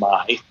 My,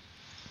 My."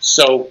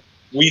 So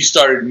we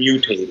started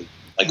mutating.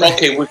 Like,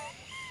 okay, we're...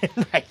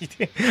 Right.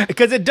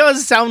 Because it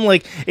does sound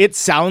like,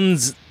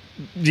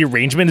 the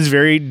arrangement is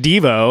very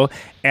Devo,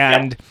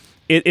 and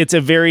it's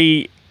a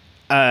very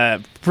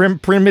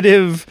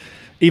primitive,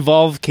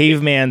 evolved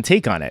caveman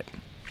take on it.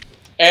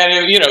 And,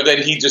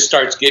 then he just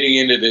starts getting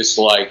into this,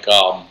 like,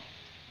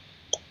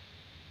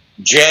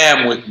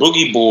 jam with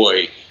Boogie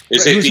Boy.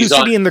 Who's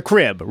sitting in the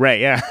crib, right,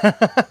 yeah.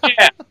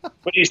 Yeah,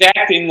 but he's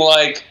acting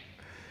like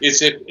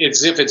as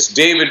if it's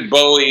David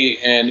Bowie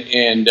and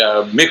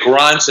Mick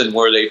Ronson,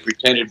 where they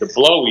pretended to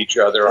blow each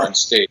other on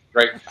stage,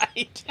 right?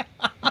 Right.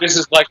 This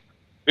is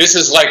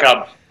like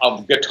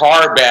a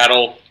guitar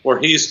battle where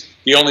he's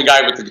the only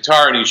guy with the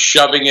guitar and he's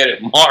shoving it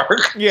at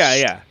Mark.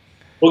 Yeah.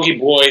 Boogie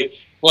Boy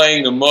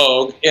playing the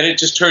Moog, and it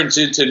just turns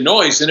into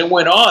noise, and it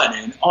went on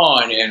and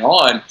on and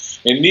on.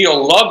 And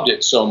Neil loved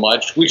it so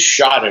much, we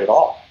shot it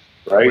all,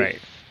 right?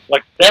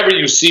 Like whatever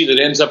you see that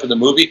ends up in the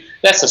movie,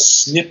 that's a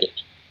snippet.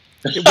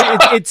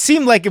 It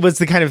seemed like it was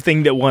the kind of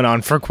thing that went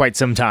on for quite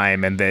some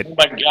time, and that. Oh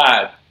my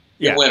God,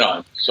 it went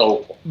on.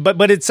 So,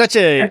 but it's such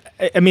a.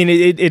 I mean,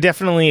 it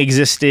definitely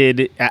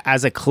existed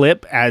as a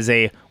clip, as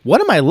a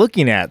 "what am I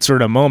looking at"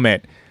 sort of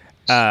moment,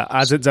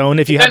 as its own.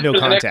 If you have no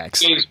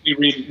context,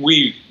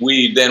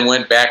 we then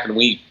went back and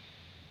we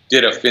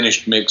did a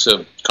finished mix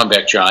of "Come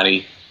Back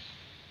Johnny,"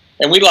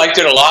 and we liked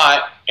it a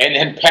lot. And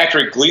then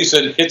Patrick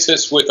Gleason hits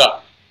us with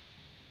a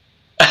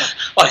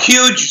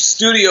huge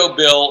studio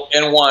bill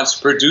and wants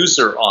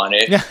producer on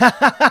it.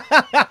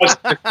 That's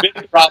a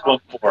big problem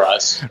for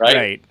us,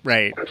 right?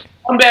 Right.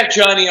 "Come Back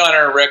Johnny" on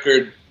our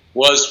record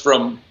was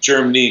from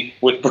Germany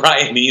with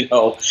Brian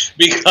Eno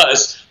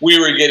because we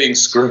were getting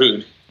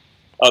screwed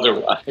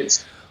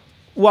otherwise.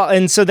 Well,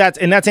 and that's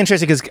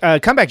interesting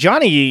because "Come Back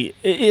Johnny"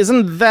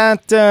 isn't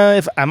that?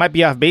 If I might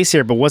be off base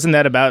here, but wasn't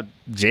that about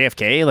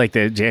JFK, like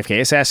the JFK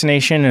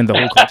assassination and the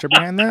whole culture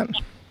behind that?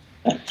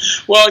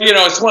 Well,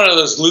 it's one of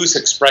those loose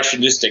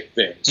expressionistic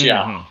things.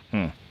 Yeah.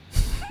 Mm-hmm.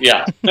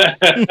 Yeah.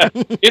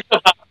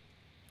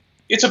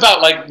 It's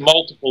about like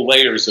multiple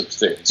layers of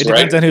things. It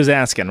depends on who's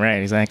asking,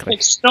 right? Exactly.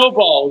 Like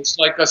Snowball is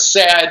like a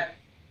sad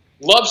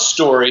love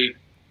story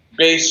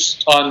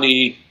based on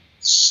the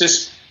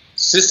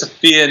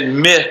Sisyphean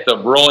myth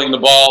of rolling the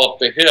ball up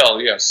the hill.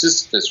 Yeah,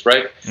 Sisyphus,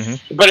 right?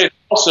 Mm-hmm. But it's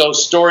also a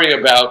story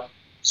about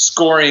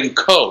scoring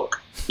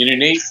coke in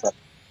an apron.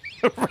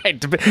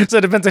 Right. So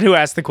it depends on who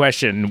asked the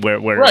question where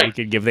you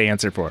could give the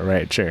answer for.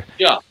 Right. Sure.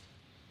 Yeah.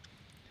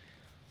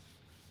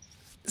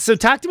 So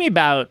talk to me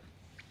about,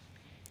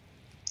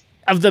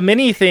 of the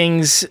many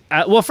things.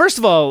 Well, first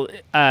of all,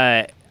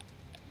 I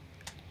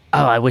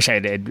wish I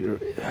had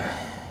done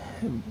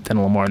a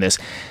little more on this.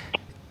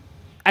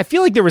 I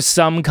feel like there was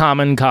some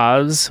common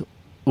cause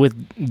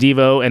with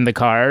Devo and the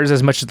Cars,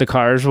 as much as the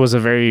Cars was a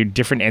very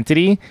different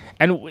entity.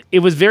 And it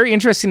was very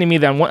interesting to me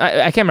that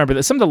I can't remember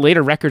that some of the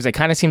later records, it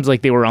kind of seems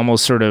like they were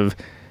almost sort of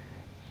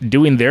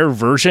doing their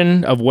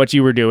version of what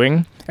you were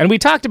doing. And we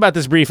talked about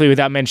this briefly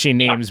without mentioning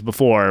names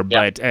before,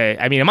 but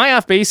I mean, am I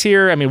off base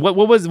here? I mean, what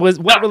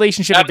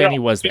relationship, if any,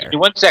 was there?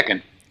 1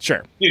 second.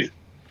 Sure. We're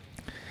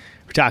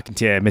talking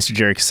to Mr.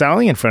 Jerry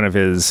Casale in front of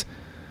his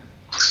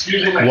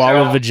wall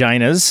of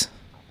vaginas,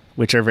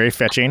 which are very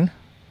fetching,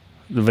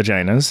 the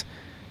vaginas.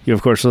 You,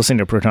 of course, listening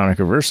to Protonic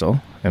Reversal,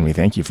 and we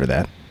thank you for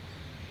that.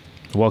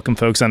 Welcome,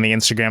 folks, on the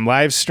Instagram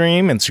live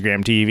stream,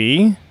 Instagram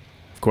TV.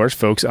 Of course,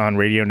 folks on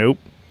Radio Nope,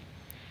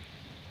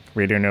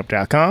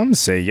 RadioNope.com.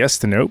 Say yes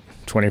to Nope,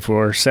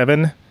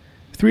 24/7,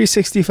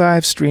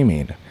 365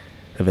 streaming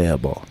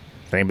available.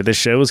 The name of this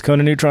show is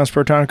Conan Neutron's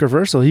Protonic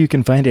Reversal. You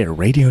can find it at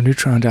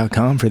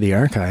RadioNeutron.com for the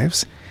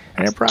archives,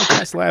 and it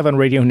broadcasts live on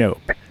Radio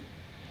Nope.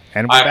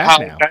 And we're back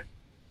now.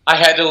 I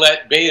had to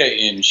let Beta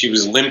in. She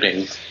was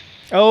limping.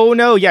 Oh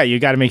no! Yeah, you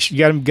got to make sure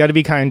you got to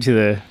be kind to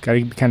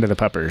the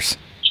puppers.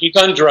 She's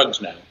on drugs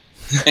now.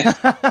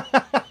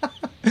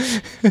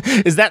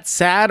 Is that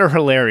sad or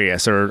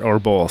hilarious or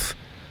both?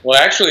 Well,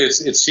 actually,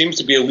 it seems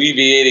to be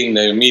alleviating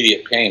the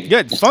immediate pain.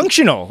 Good,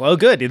 functional. Oh,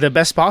 good. The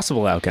best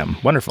possible outcome.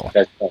 Wonderful.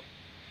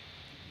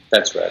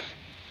 That's right.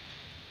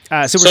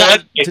 So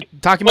we're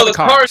talking about the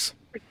Cars.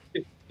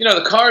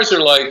 The Cars are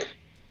like,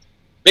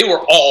 they were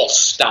all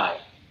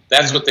style.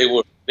 That's what they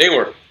were.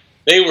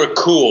 They were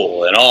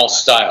cool and all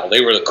style.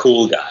 They were the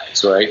cool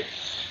guys, right?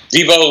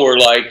 Devo were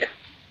like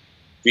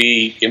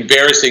the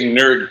embarrassing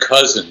nerd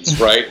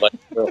cousins, right? Like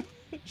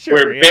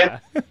sure, yeah.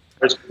 Ben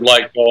was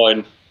like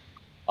going,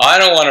 I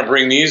don't want to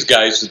bring these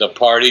guys to the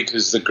party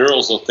because the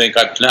girls will think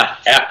I'm not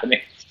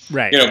happening.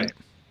 Right. Right.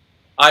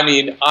 I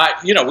mean,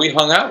 we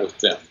hung out with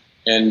them,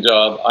 and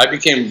I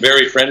became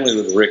very friendly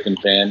with Rick and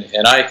Ben,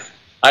 and I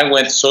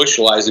went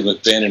socializing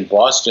with Ben in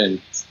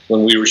Boston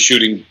when we were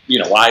shooting.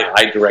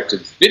 I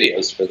directed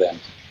videos for them,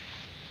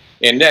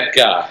 and that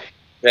guy,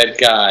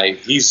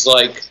 he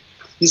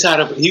was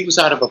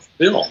out of a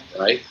film,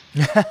 right?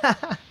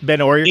 Ben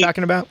Orr, you're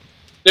talking about?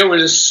 There were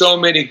just so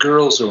many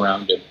girls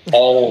around him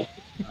all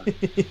the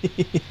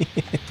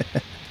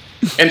time.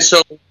 And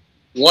so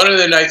one of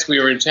the nights we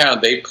were in town,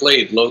 they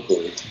played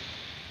locally.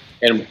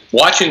 And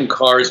watching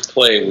cars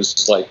play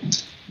was like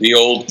the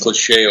old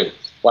cliche of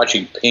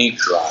watching paint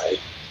dry.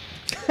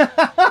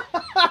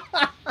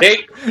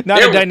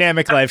 Not a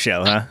dynamic live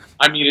show, huh?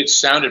 I mean, it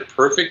sounded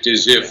perfect,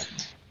 as if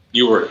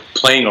you were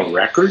playing a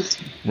record.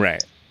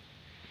 Right.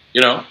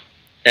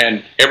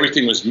 And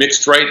everything was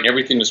mixed right, and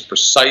everything was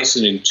precise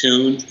and in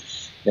tune,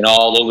 and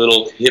all the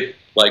little hip,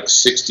 like,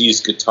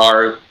 60s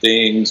guitar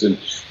things, and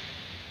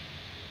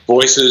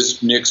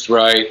voices mixed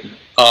right.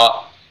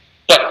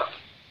 But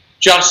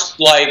just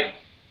like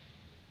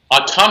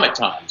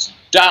automatons,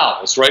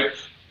 dolls, right?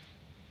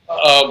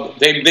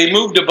 They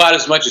moved about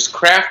as much as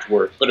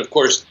Kraftwerk, but of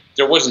course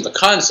there wasn't the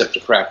concept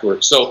of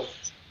Kraftwerk. So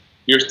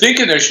you're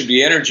thinking there should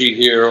be energy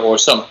here or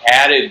some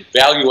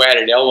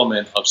value-added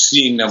element of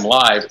seeing them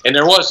live, and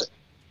there wasn't.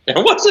 There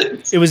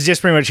wasn't. It was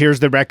just pretty much, here's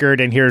the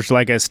record, and here's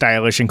like a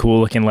stylish and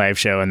cool-looking live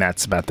show, and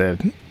that's about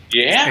the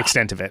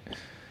extent of it.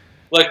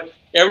 Like,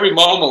 every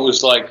moment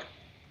was like,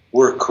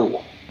 we're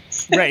cool.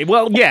 Right.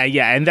 Well, yeah,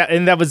 and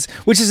that was,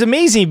 which is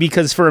amazing,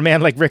 because for a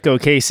man like Rick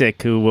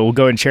Ocasek, who will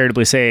go and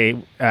charitably say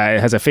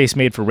has a face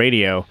made for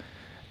radio,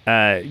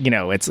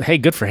 it's, hey,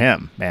 good for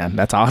him, man.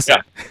 That's awesome.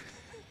 Yeah.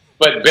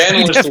 But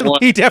Ben was the one.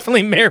 He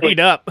definitely married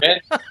up.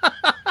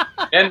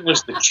 Ben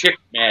was the chick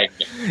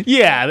magnet.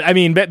 Yeah, I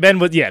mean, Ben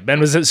was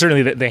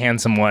certainly the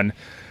handsome one.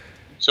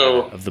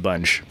 Of the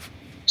bunch.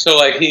 So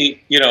like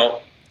we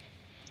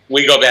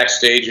go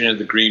backstage into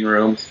the green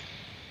room,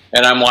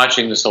 and I'm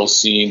watching this whole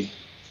scene,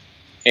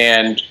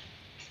 and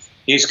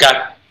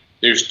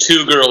there's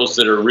two girls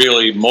that are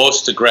really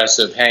most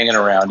aggressive hanging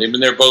around him,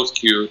 and they're both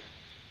cute.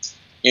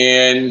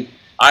 And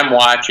I'm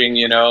watching,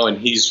 and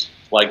he's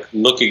like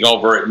looking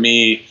over at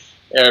me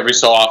every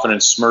so often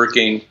and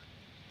smirking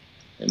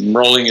and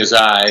rolling his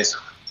eyes.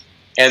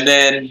 And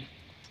then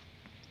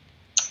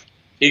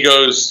he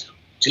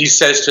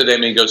says to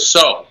them, he goes,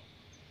 so,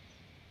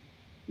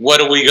 what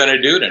are we going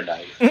to do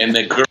tonight? And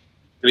the girls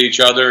look at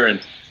each other,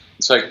 and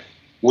it's like,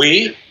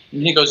 we?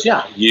 And he goes,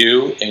 yeah,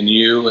 you and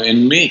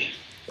me,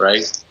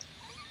 right?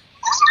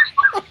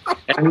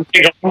 And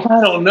they go, well,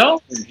 I don't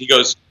know. And he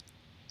goes,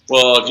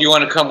 well, if you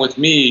want to come with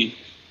me,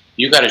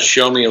 you got to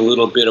show me a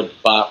little bit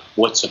about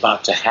what's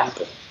about to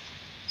happen.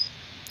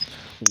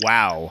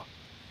 Wow.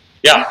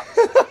 Yeah.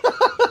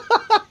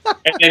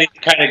 And then he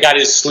kind of got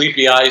his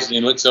sleepy eyes, and he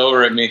looks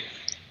over at me,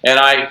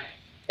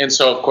 and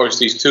so of course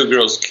these two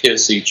girls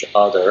kiss each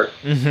other.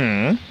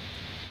 Mm-hmm.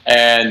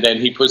 And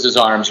then he puts his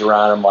arms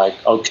around him like,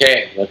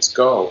 okay, let's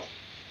go.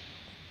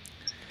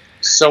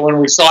 So when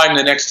we saw him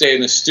the next day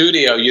in the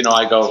studio,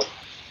 I go,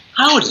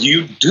 how do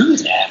you do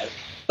that?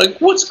 Like,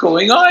 what's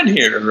going on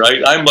here,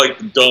 right? I'm like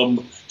the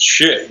dumb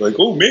shit. Like,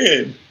 oh,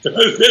 man, how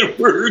does that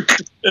work?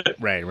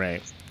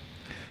 Right.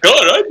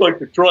 God, I'd like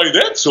to try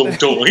that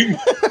sometime.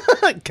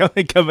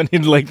 Coming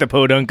in like the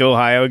Podunk,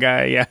 Ohio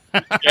guy, yeah.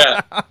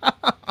 Yeah.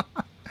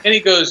 And he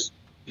goes,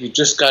 you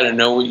just got to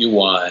know what you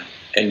want,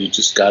 and you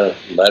just got to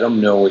let them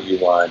know what you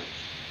want.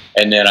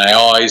 And then I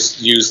always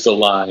use the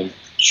line,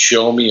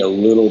 show me a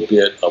little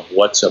bit of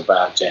what's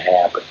about to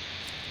happen.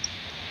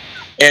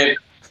 And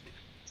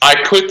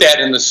I put that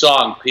in the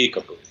song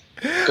Peekaboo.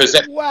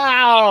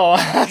 Wow,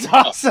 that's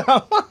awesome.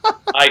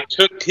 I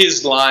took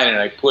his line and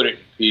I put it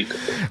in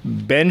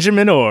Peekaboo.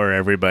 Benjamin Orr,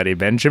 everybody.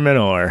 Benjamin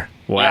Orr.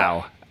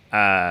 Wow.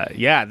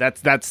 Yeah.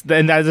 That's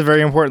a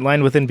very important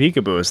line within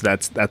Peekaboo. So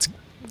that's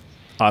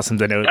awesome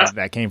to know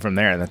that came from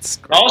there. That's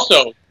great.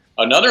 Also,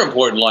 another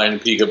important line in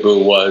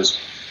Peekaboo was,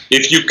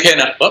 if you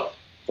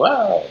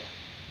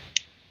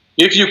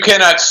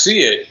cannot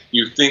see it,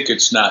 you think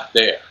it's not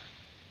there.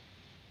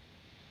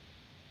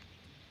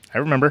 I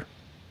remember.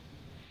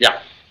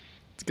 Yeah.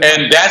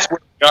 And that's where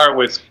we are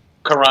with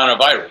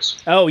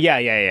coronavirus. Oh,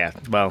 yeah.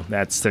 Well,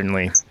 that's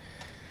certainly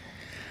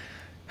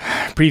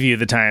preview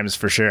the times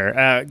for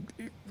sure.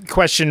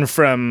 Question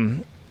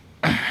from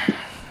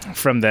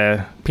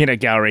the peanut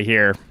gallery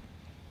here.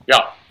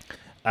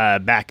 Yeah.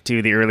 Back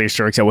to the earlier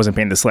story, because I wasn't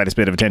paying the slightest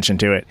bit of attention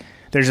to it.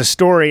 There's a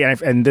story,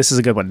 and this is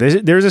a good one.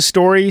 There's a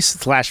story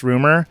 /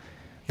 rumor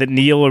that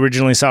Neil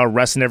originally saw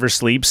Russ Never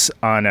Sleeps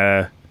on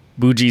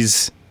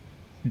Boogie's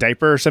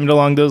diaper or something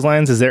along those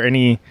lines. Is there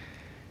any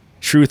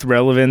truth,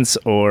 relevance,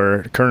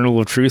 or kernel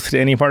of truth to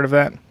any part of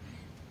that?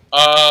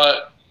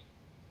 I'm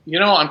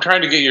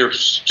trying to get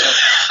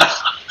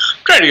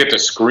the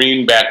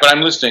screen back, but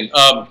I'm listening.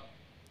 I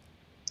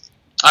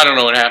don't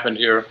know what happened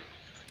here.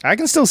 I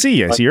can still see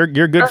you, so you're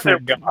good for.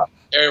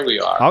 There we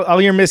are.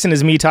 All you're missing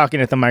is me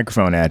talking at the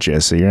microphone at you.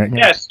 So you're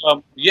yes.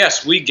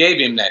 yes, we gave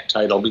him that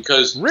title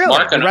because Really?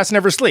 Mark and Rust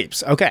Never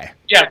Sleeps. Okay.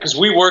 Yeah, because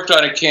we worked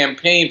on a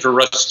campaign for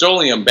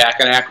Rust-Oleum back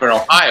in Akron,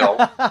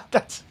 Ohio.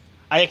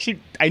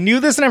 I knew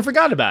this and I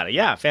forgot about it.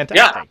 Yeah,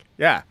 fantastic.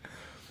 Yeah.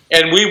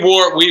 And we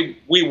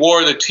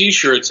wore the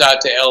T-shirts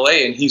out to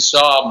L.A. and he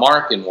saw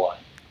Mark in one.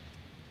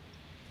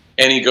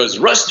 And he goes,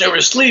 Rust Never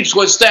Sleeps,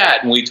 what's that?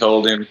 And we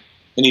told him,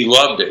 and he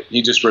loved it.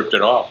 He just ripped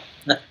it off.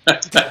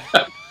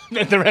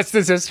 The rest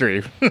is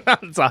history.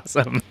 That's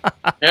awesome.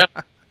 Yeah.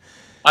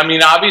 I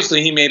mean,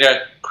 obviously he made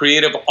a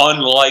creative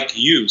unlike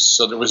use,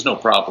 so there was no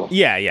problem.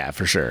 Yeah,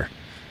 for sure.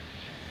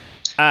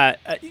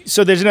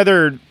 So there's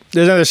another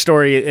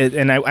story,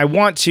 and I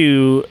want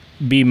to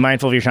be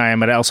mindful of your time,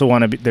 but I also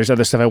want to. There's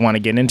other stuff I want to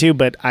get into,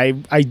 but I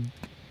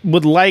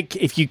would like,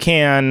 if you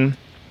can,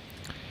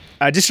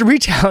 just a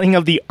retelling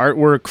of the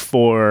artwork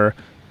for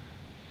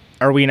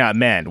Are We Not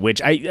Men,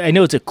 which I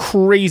know it's a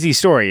crazy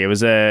story. It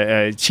was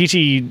a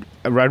Chichi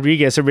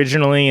Rodriguez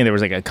originally, and there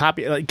was like a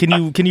copy.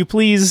 Can you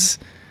please?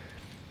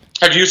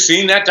 Have you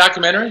seen that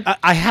documentary?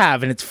 I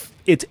have, and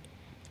it's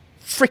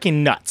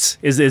freaking nuts.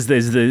 Is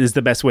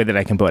the best way that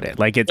I can put it.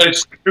 Like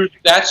it's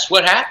that's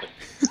what happened.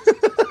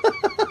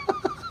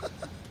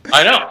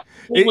 I know.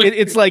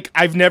 It's like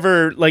I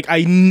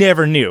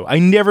never knew. I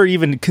never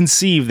even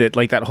conceived that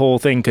like that whole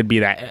thing could be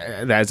that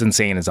as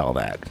insane as all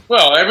that.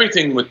 Well,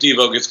 everything with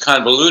DEVO gets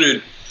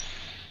convoluted,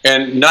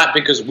 and not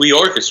because we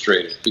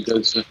orchestrated,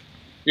 because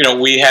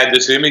we had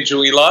this image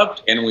we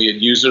loved, and we had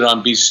used it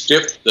on Be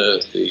Stiff,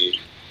 the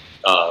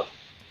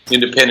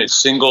independent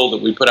single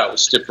that we put out with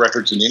Stiff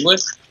Records in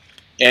English,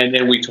 and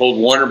then we told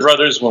Warner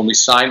Brothers when we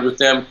signed with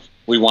them,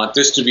 we want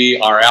this to be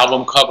our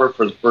album cover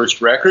for the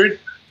first record.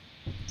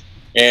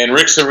 And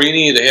Rick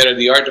Serini, the head of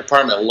the art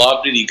department,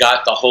 loved it. He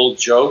got the whole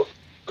joke.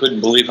 Couldn't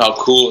believe how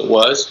cool it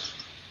was.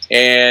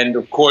 And,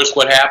 of course,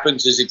 what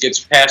happens is it gets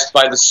passed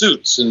by the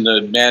suits, and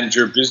the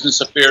manager of business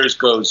affairs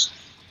goes,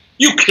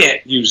 you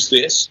can't use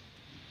this.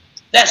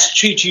 That's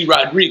Chichi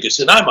Rodriguez,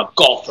 and I'm a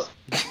golfer.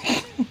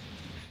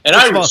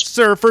 And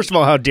sir, first of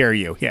all, how dare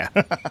you? Yeah.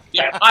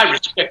 Yeah, I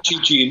respect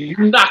Chichi, and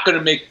you're not going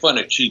to make fun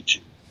of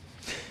Chichi.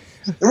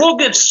 And we'll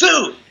get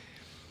sued.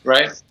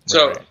 Right?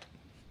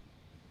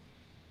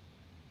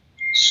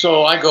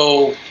 So I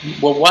go,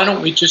 well, why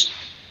don't we just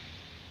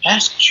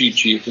ask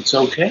Chichi if it's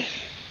okay?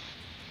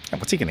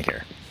 What's he going to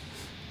care?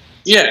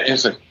 Yeah, and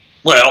it's like,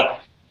 well,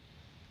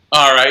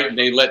 all right. And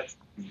they let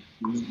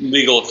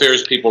legal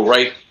affairs people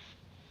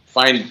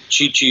find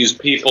Chichi's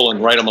people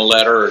and write them a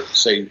letter or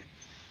say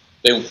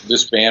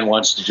this band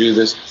wants to do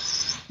this.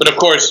 But of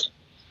course,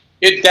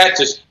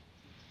 there's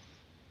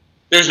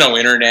no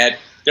internet.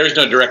 There's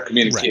no direct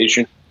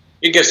communication.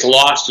 Right. It gets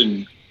lost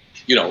in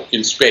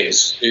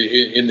space,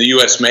 in the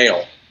U.S.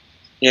 mail.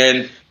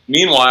 And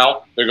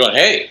meanwhile, they're going,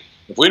 hey,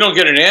 if we don't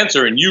get an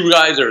answer and you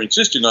guys are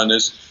insisting on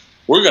this,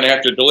 we're going to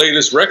have to delay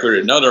this record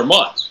another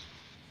month.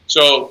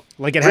 So,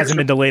 like it hasn't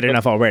been delayed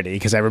enough already,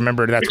 because I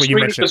remember that's what you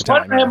mentioned at the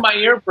time. I have my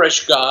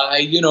airbrush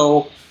guy,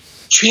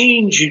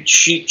 change it,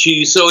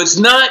 Chichi. So it's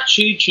not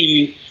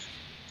Chichi,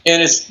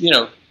 and it's,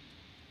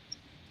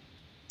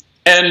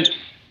 and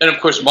of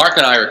course, Mark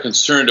and I are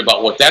concerned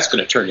about what that's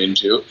going to turn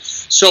into.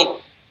 So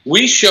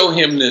we show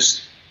him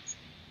this,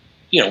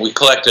 we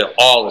collected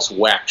all this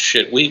whack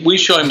shit. We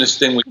show him this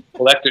thing we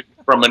collected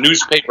from a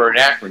newspaper in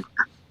Akron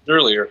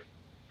earlier,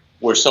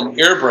 where some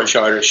airbrush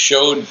artist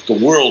showed the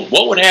world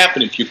what would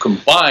happen if you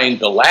combined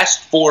the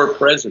last four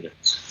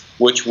presidents,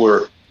 which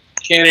were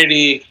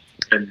Kennedy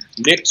and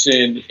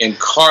Nixon and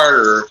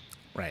Carter,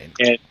 right,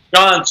 and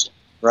Johnson,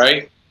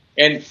 right?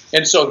 And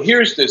so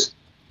here's this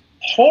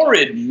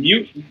horrid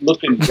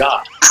mutant-looking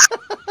guy.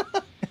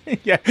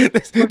 Yeah,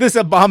 this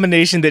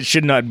abomination that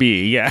should not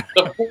be, yeah.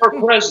 The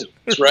four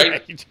presidents,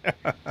 right?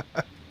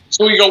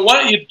 So we go,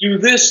 why don't you do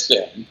this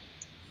then?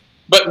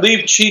 But leave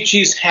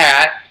Chi-Chi's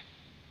hat,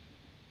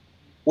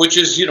 which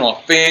is, a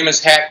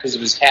famous hat because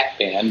of his hat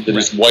band that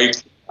his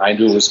wife I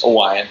knew was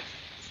Hawaiian,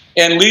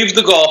 and leave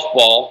the golf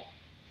ball.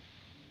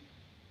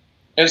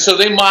 And so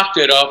they mocked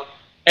it up,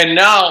 and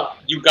now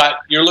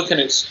you're looking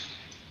at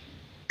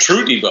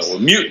true DEVO, a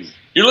mutant.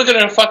 You're looking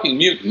at a fucking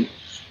mutant.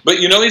 But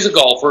he's a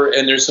golfer,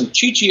 and there's some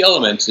Chichi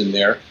elements in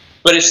there,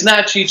 but it's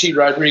not Chichi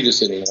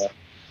Rodriguez anymore.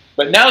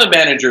 But now the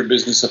manager of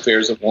business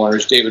affairs at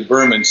Warner's, David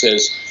Berman,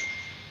 says,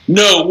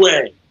 no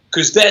way,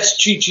 because that's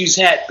Chichi's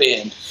hat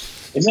band,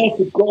 and that's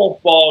a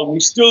golf ball, and we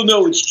still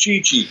know it's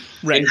Chichi.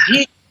 Right.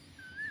 And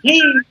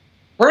he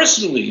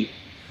personally,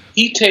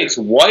 he takes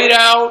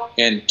whiteout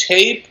and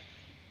tape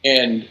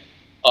and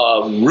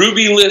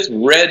ruby-lit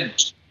red,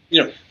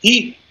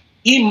 he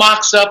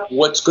mocks up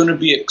what's going to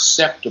be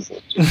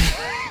acceptable to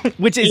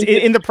which is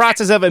in the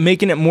process of it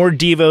making it more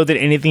DEVO than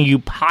anything you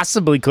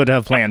possibly could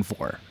have planned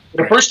for.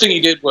 The first thing he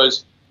did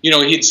was,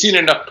 he'd seen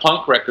enough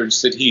punk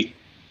records that he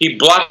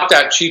blocked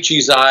out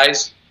Chi-Chi's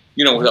eyes,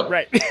 with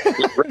a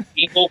with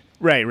angle,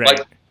 right,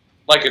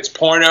 like it's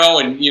porno,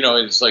 and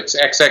it's like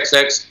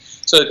XXX.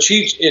 So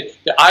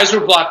the eyes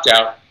were blocked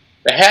out.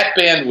 The hat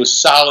band was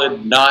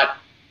solid, not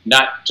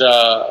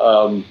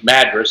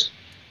Madras,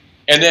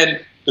 and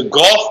then the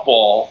golf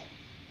ball.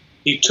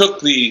 He took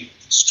the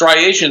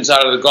striations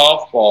out of the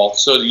golf ball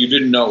so that you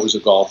didn't know it was a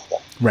golf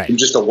ball. Right. And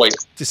just a white.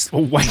 Just a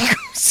white.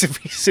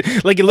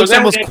 Like it looks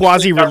almost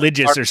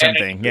quasi-religious or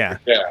something. Yeah.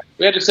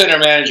 We had to send our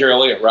manager,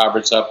 Elliot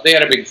Roberts, up. They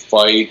had a big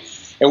fight.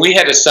 And we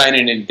had to sign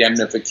an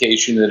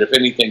indemnification that if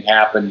anything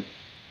happened,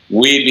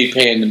 we'd be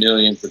paying the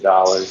millions of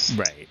dollars.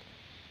 Right.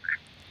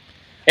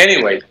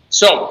 Anyway,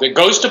 so it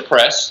goes to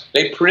press.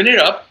 They print it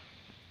up.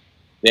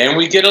 Then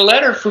we get a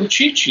letter from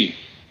Chi-Chi.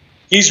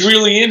 He's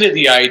really into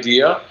the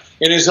idea.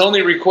 And his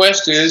only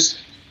request is,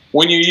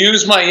 when you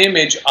use my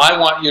image, I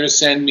want you to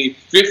send me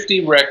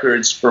 50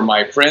 records for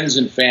my friends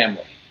and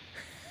family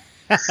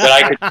that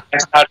I could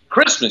pass out at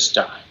Christmas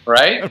time,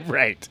 right?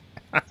 Right.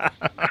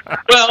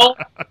 Well,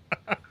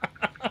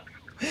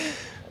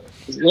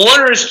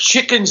 Warner's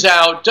chickens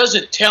out,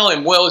 doesn't tell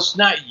him, well, it's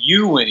not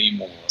you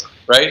anymore,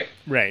 right?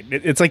 Right.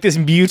 It's like this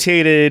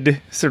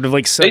mutated, sort of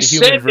like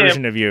subhuman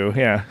version of you.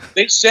 Yeah.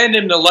 They send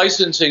him the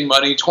licensing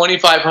money,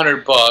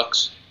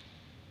 $2,500,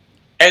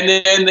 and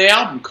then the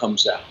album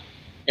comes out.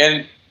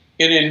 And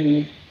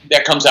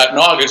that comes out in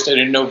August,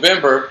 and in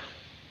November,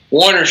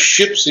 Warner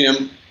ships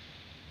him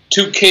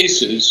 2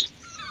 cases.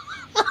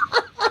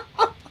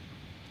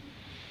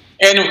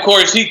 And, of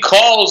course, he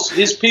calls,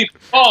 his people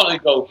call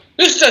and go,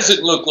 this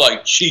doesn't look like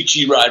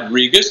Chi-Chi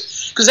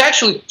Rodriguez. Because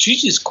actually,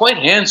 Chi-Chi's quite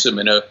handsome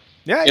in a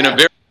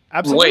very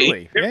absolutely.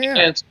 way. Very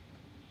handsome.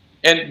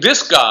 And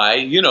this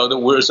guy, that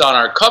was on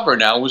our cover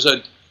now, was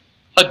a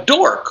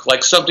dork,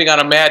 like something on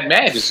a Mad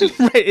magazine.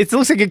 Right. It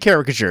looks like a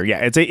caricature.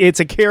 Yeah, it's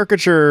a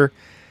caricature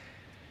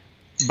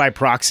by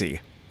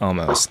proxy,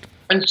 almost.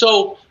 And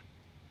so,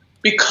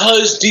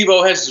 because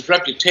DEVO has this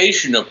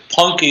reputation of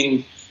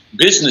punking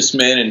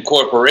businessmen and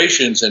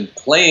corporations and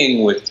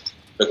playing with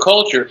the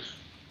culture,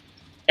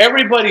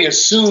 everybody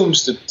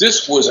assumes that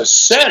this was a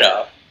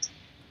setup,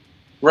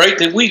 right?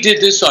 That we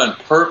did this on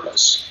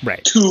purpose,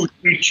 right? To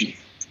Chi-Chi,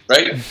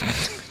 right?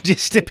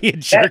 Just to be a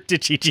jerk to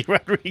Chi-Chi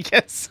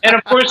Rodriguez. And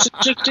of course,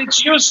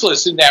 it's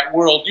useless in that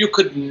world. You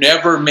could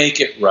never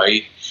make it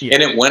right,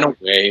 and it went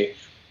away.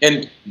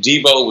 And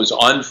DEVO was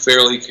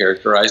unfairly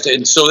characterized,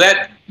 and so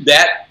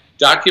that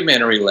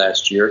documentary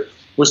last year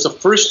was the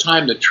first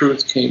time the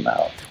truth came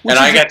out. Which and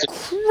I got a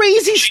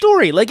crazy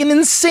story, like an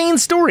insane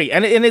story,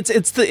 and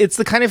it's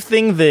the kind of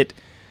thing that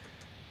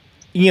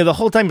the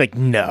whole time, like,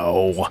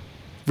 no,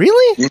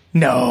 really,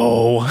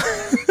 no.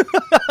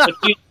 But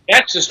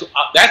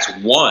that's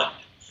one.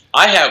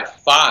 I have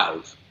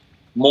 5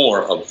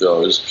 more of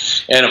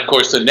those, and of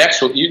course the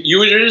next one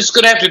you're just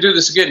going to have to do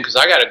this again because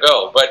I got to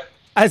go. But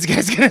I was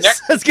gonna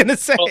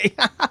say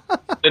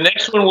the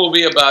next one will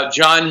be about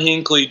John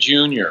Hinckley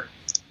Jr.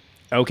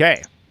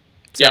 Okay.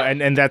 So, yeah,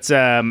 and that's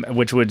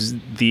which was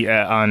the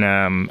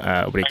on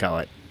what do you call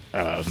it?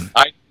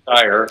 I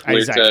Desire,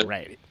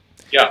 right?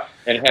 Yeah,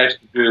 and it has to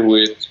do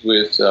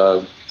with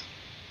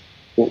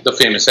the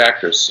famous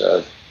actress.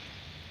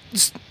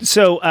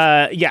 So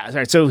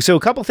a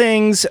couple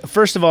things.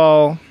 First of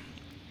all,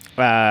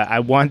 I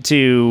want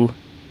to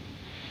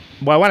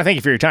thank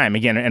you for your time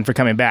again and for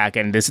coming back.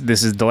 And this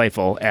is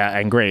delightful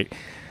and great.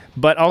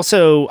 But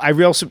also, I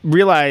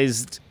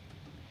realized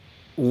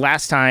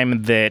last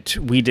time that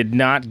we did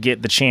not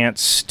get the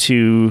chance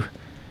to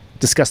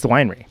discuss the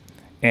winery,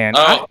 and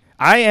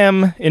I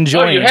am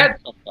enjoying.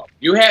 Oh,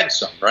 you had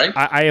some, right?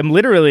 I am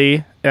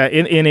literally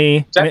in a.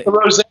 Is that the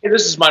rosé?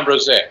 This is my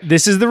rosé.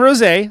 This is the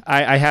rosé.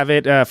 I have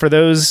it for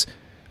those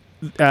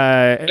who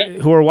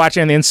are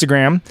watching on the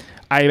Instagram.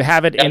 I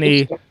have it in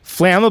a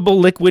flammable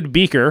liquid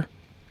beaker.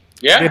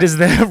 Yeah, it is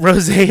the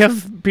rosé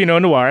of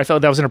Pinot Noir. I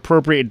thought that was an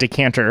appropriate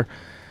decanter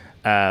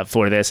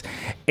for this,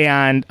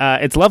 and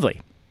it's lovely.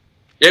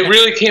 It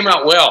really came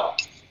out well.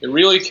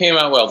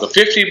 The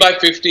 50 by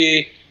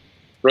 50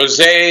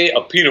 rosé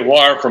of Pinot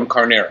Noir from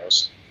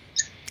Carneros,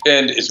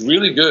 and it's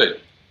really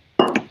good.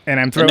 And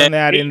I'm throwing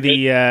that in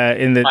the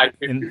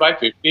 50 by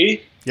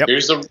 50. Yep.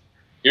 Here's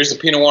the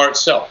Pinot Noir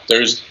itself.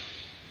 There's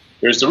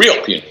the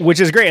real Pinot, which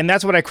is great, and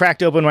that's what I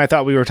cracked open when I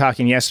thought we were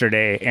talking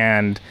yesterday,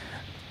 and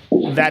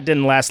that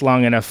didn't last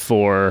long enough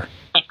for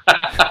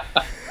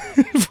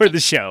for the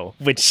show,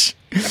 which.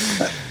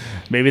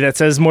 Maybe that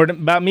says more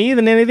about me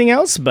than anything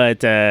else,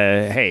 but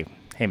hey,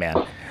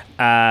 man.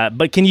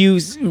 But can you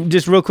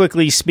just real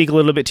quickly speak a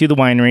little bit to the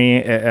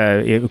winery?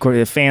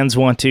 If fans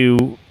want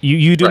to,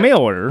 you do mail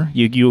order.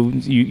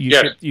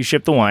 You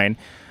ship the wine.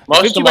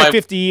 Most 50 by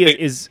 50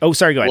 is. Oh,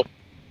 sorry. Go ahead.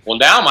 Well,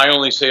 now my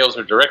only sales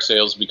are direct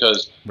sales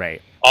because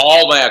right.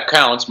 All my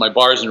accounts, my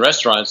bars and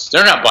restaurants,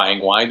 they're not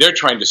buying wine. They're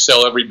trying to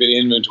sell every bit of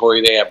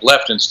inventory they have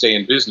left and stay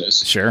in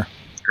business. Sure.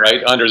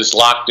 Right under this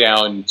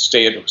lockdown,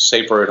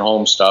 safer at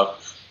home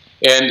stuff.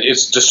 And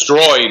it's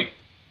destroyed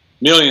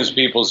millions of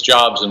people's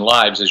jobs and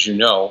lives, as you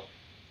know.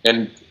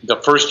 And the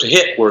first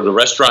hit were the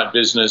restaurant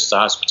business, the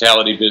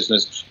hospitality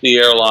business, the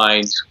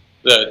airlines,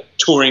 the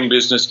touring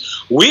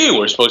business. We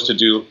were supposed to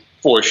do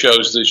 4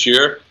 shows this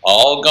year,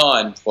 all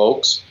gone,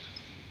 folks.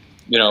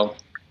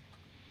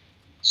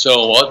 So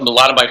a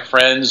lot of my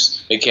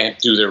friends, they can't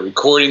do their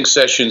recording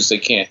sessions, they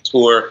can't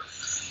tour.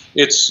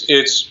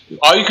 It's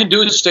all you can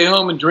do is stay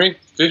home and drink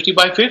 50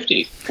 by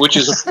 50, which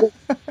is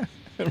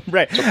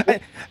Right.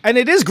 And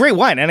it is great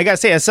wine. And I got to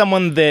say, as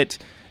someone that...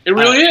 It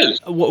really is.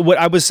 What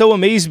I was so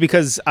amazed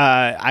because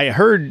I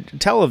heard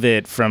tell of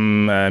it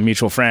from a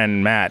mutual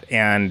friend, Matt,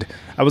 and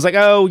I was like,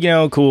 oh,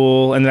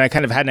 cool. And then I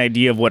kind of had an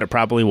idea of what it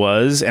probably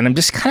was. And I'm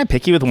just kind of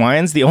picky with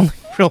wines. The only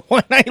real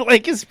wine I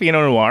like is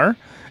Pinot Noir.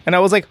 And I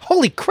was like,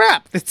 holy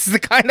crap, this is the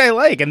kind I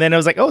like. And then I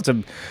was like, oh, it's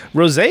a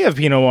rosé of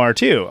Pinot Noir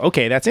too.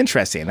 Okay, that's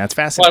interesting. That's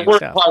fascinating.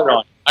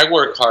 Well, I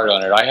work hard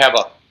on it. I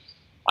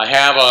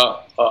have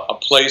a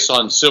place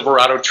on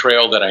Silverado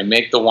Trail that I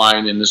make the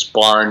wine in this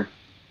barn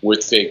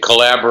with a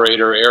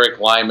collaborator, Eric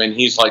Lyman.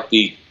 He's like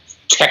the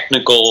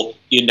technical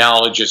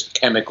enologist,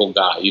 chemical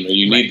guy.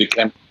 You need the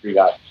chemistry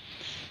guy.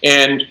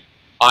 And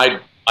I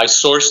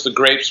source the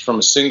grapes from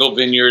a single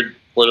vineyard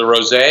for the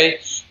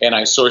rosé, and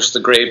I source the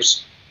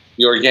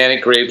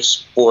organic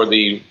grapes for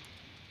the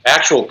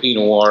actual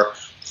Pinot Noir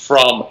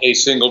from a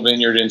single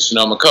vineyard in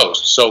Sonoma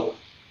Coast. So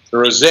the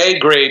rosé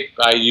grape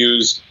I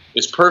use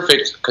is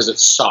perfect because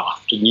it's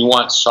soft, and you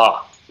want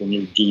soft when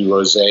you do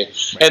rosé.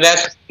 Right. And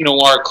that's Pinot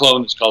Noir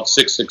clone. It's called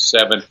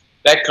 667.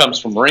 That comes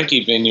from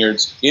Rinke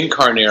Vineyards in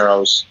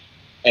Carneros.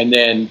 And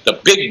then the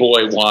big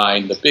boy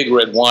wine, the big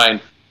red wine,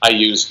 I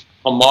use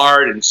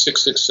Hamard and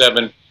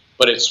 667,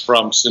 but it's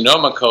from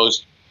Sonoma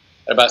Coast,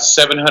 about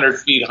 700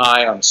 feet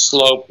high on a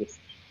slope with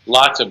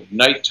lots of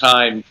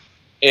nighttime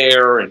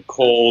air and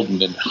cold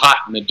and then hot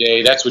in the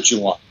day. That's what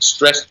you want.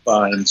 Stressed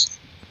vines.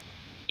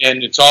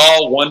 And it's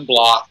all one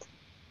block.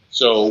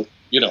 So,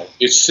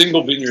 it's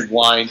single vineyard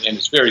wine, and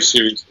it's very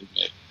seriously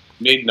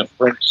made in a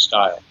French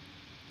style.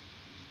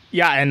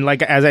 Yeah, and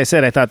as I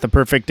said, I thought the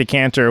perfect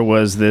decanter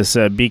was this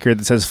beaker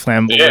that says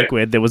flammable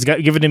liquid that was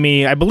given to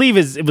me. I believe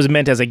it was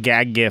meant as a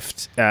gag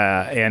gift,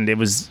 and it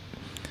was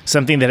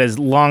something that has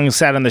long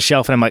sat on the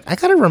shelf. And I'm like, I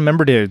got to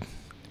remember to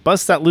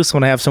bust that loose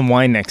when I have some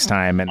wine next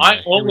time. And I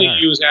only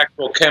use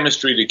actual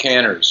chemistry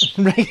decanters.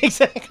 Right,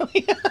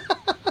 exactly.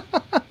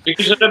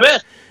 Because they're the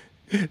best.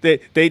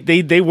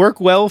 They work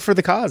well for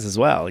the cause as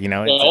well,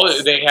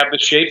 Well, they have the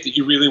shape that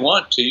you really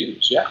want to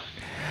use,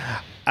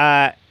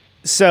 yeah.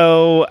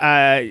 So,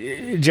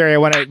 Jerry, I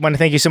want to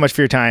thank you so much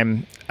for your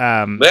time.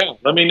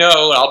 Let me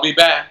know. I'll be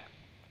back.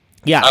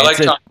 Yeah, I like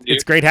talking to you.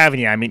 It's great having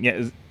you. I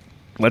mean,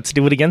 let's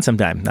do it again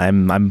sometime.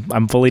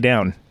 I'm fully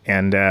down.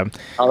 And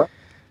all right.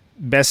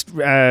 Best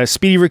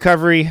speedy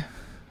recovery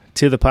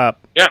to the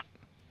pup. Yeah.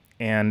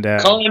 And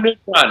Conan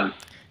Neutron.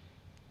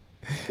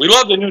 We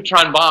love the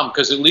neutron bomb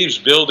because it leaves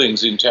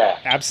buildings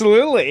intact.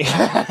 Absolutely.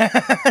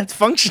 It's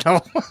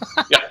functional.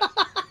 Yeah.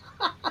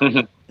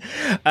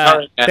 All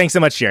right, thanks so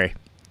much, Jerry.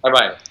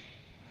 Bye-bye.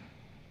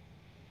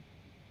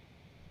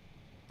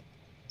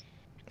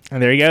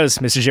 And there he goes,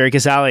 Mr. Jerry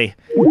Casale.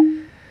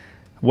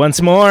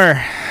 Once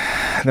more,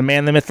 the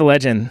man, the myth, the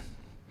legend.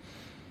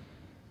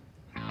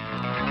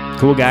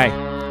 Cool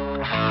guy.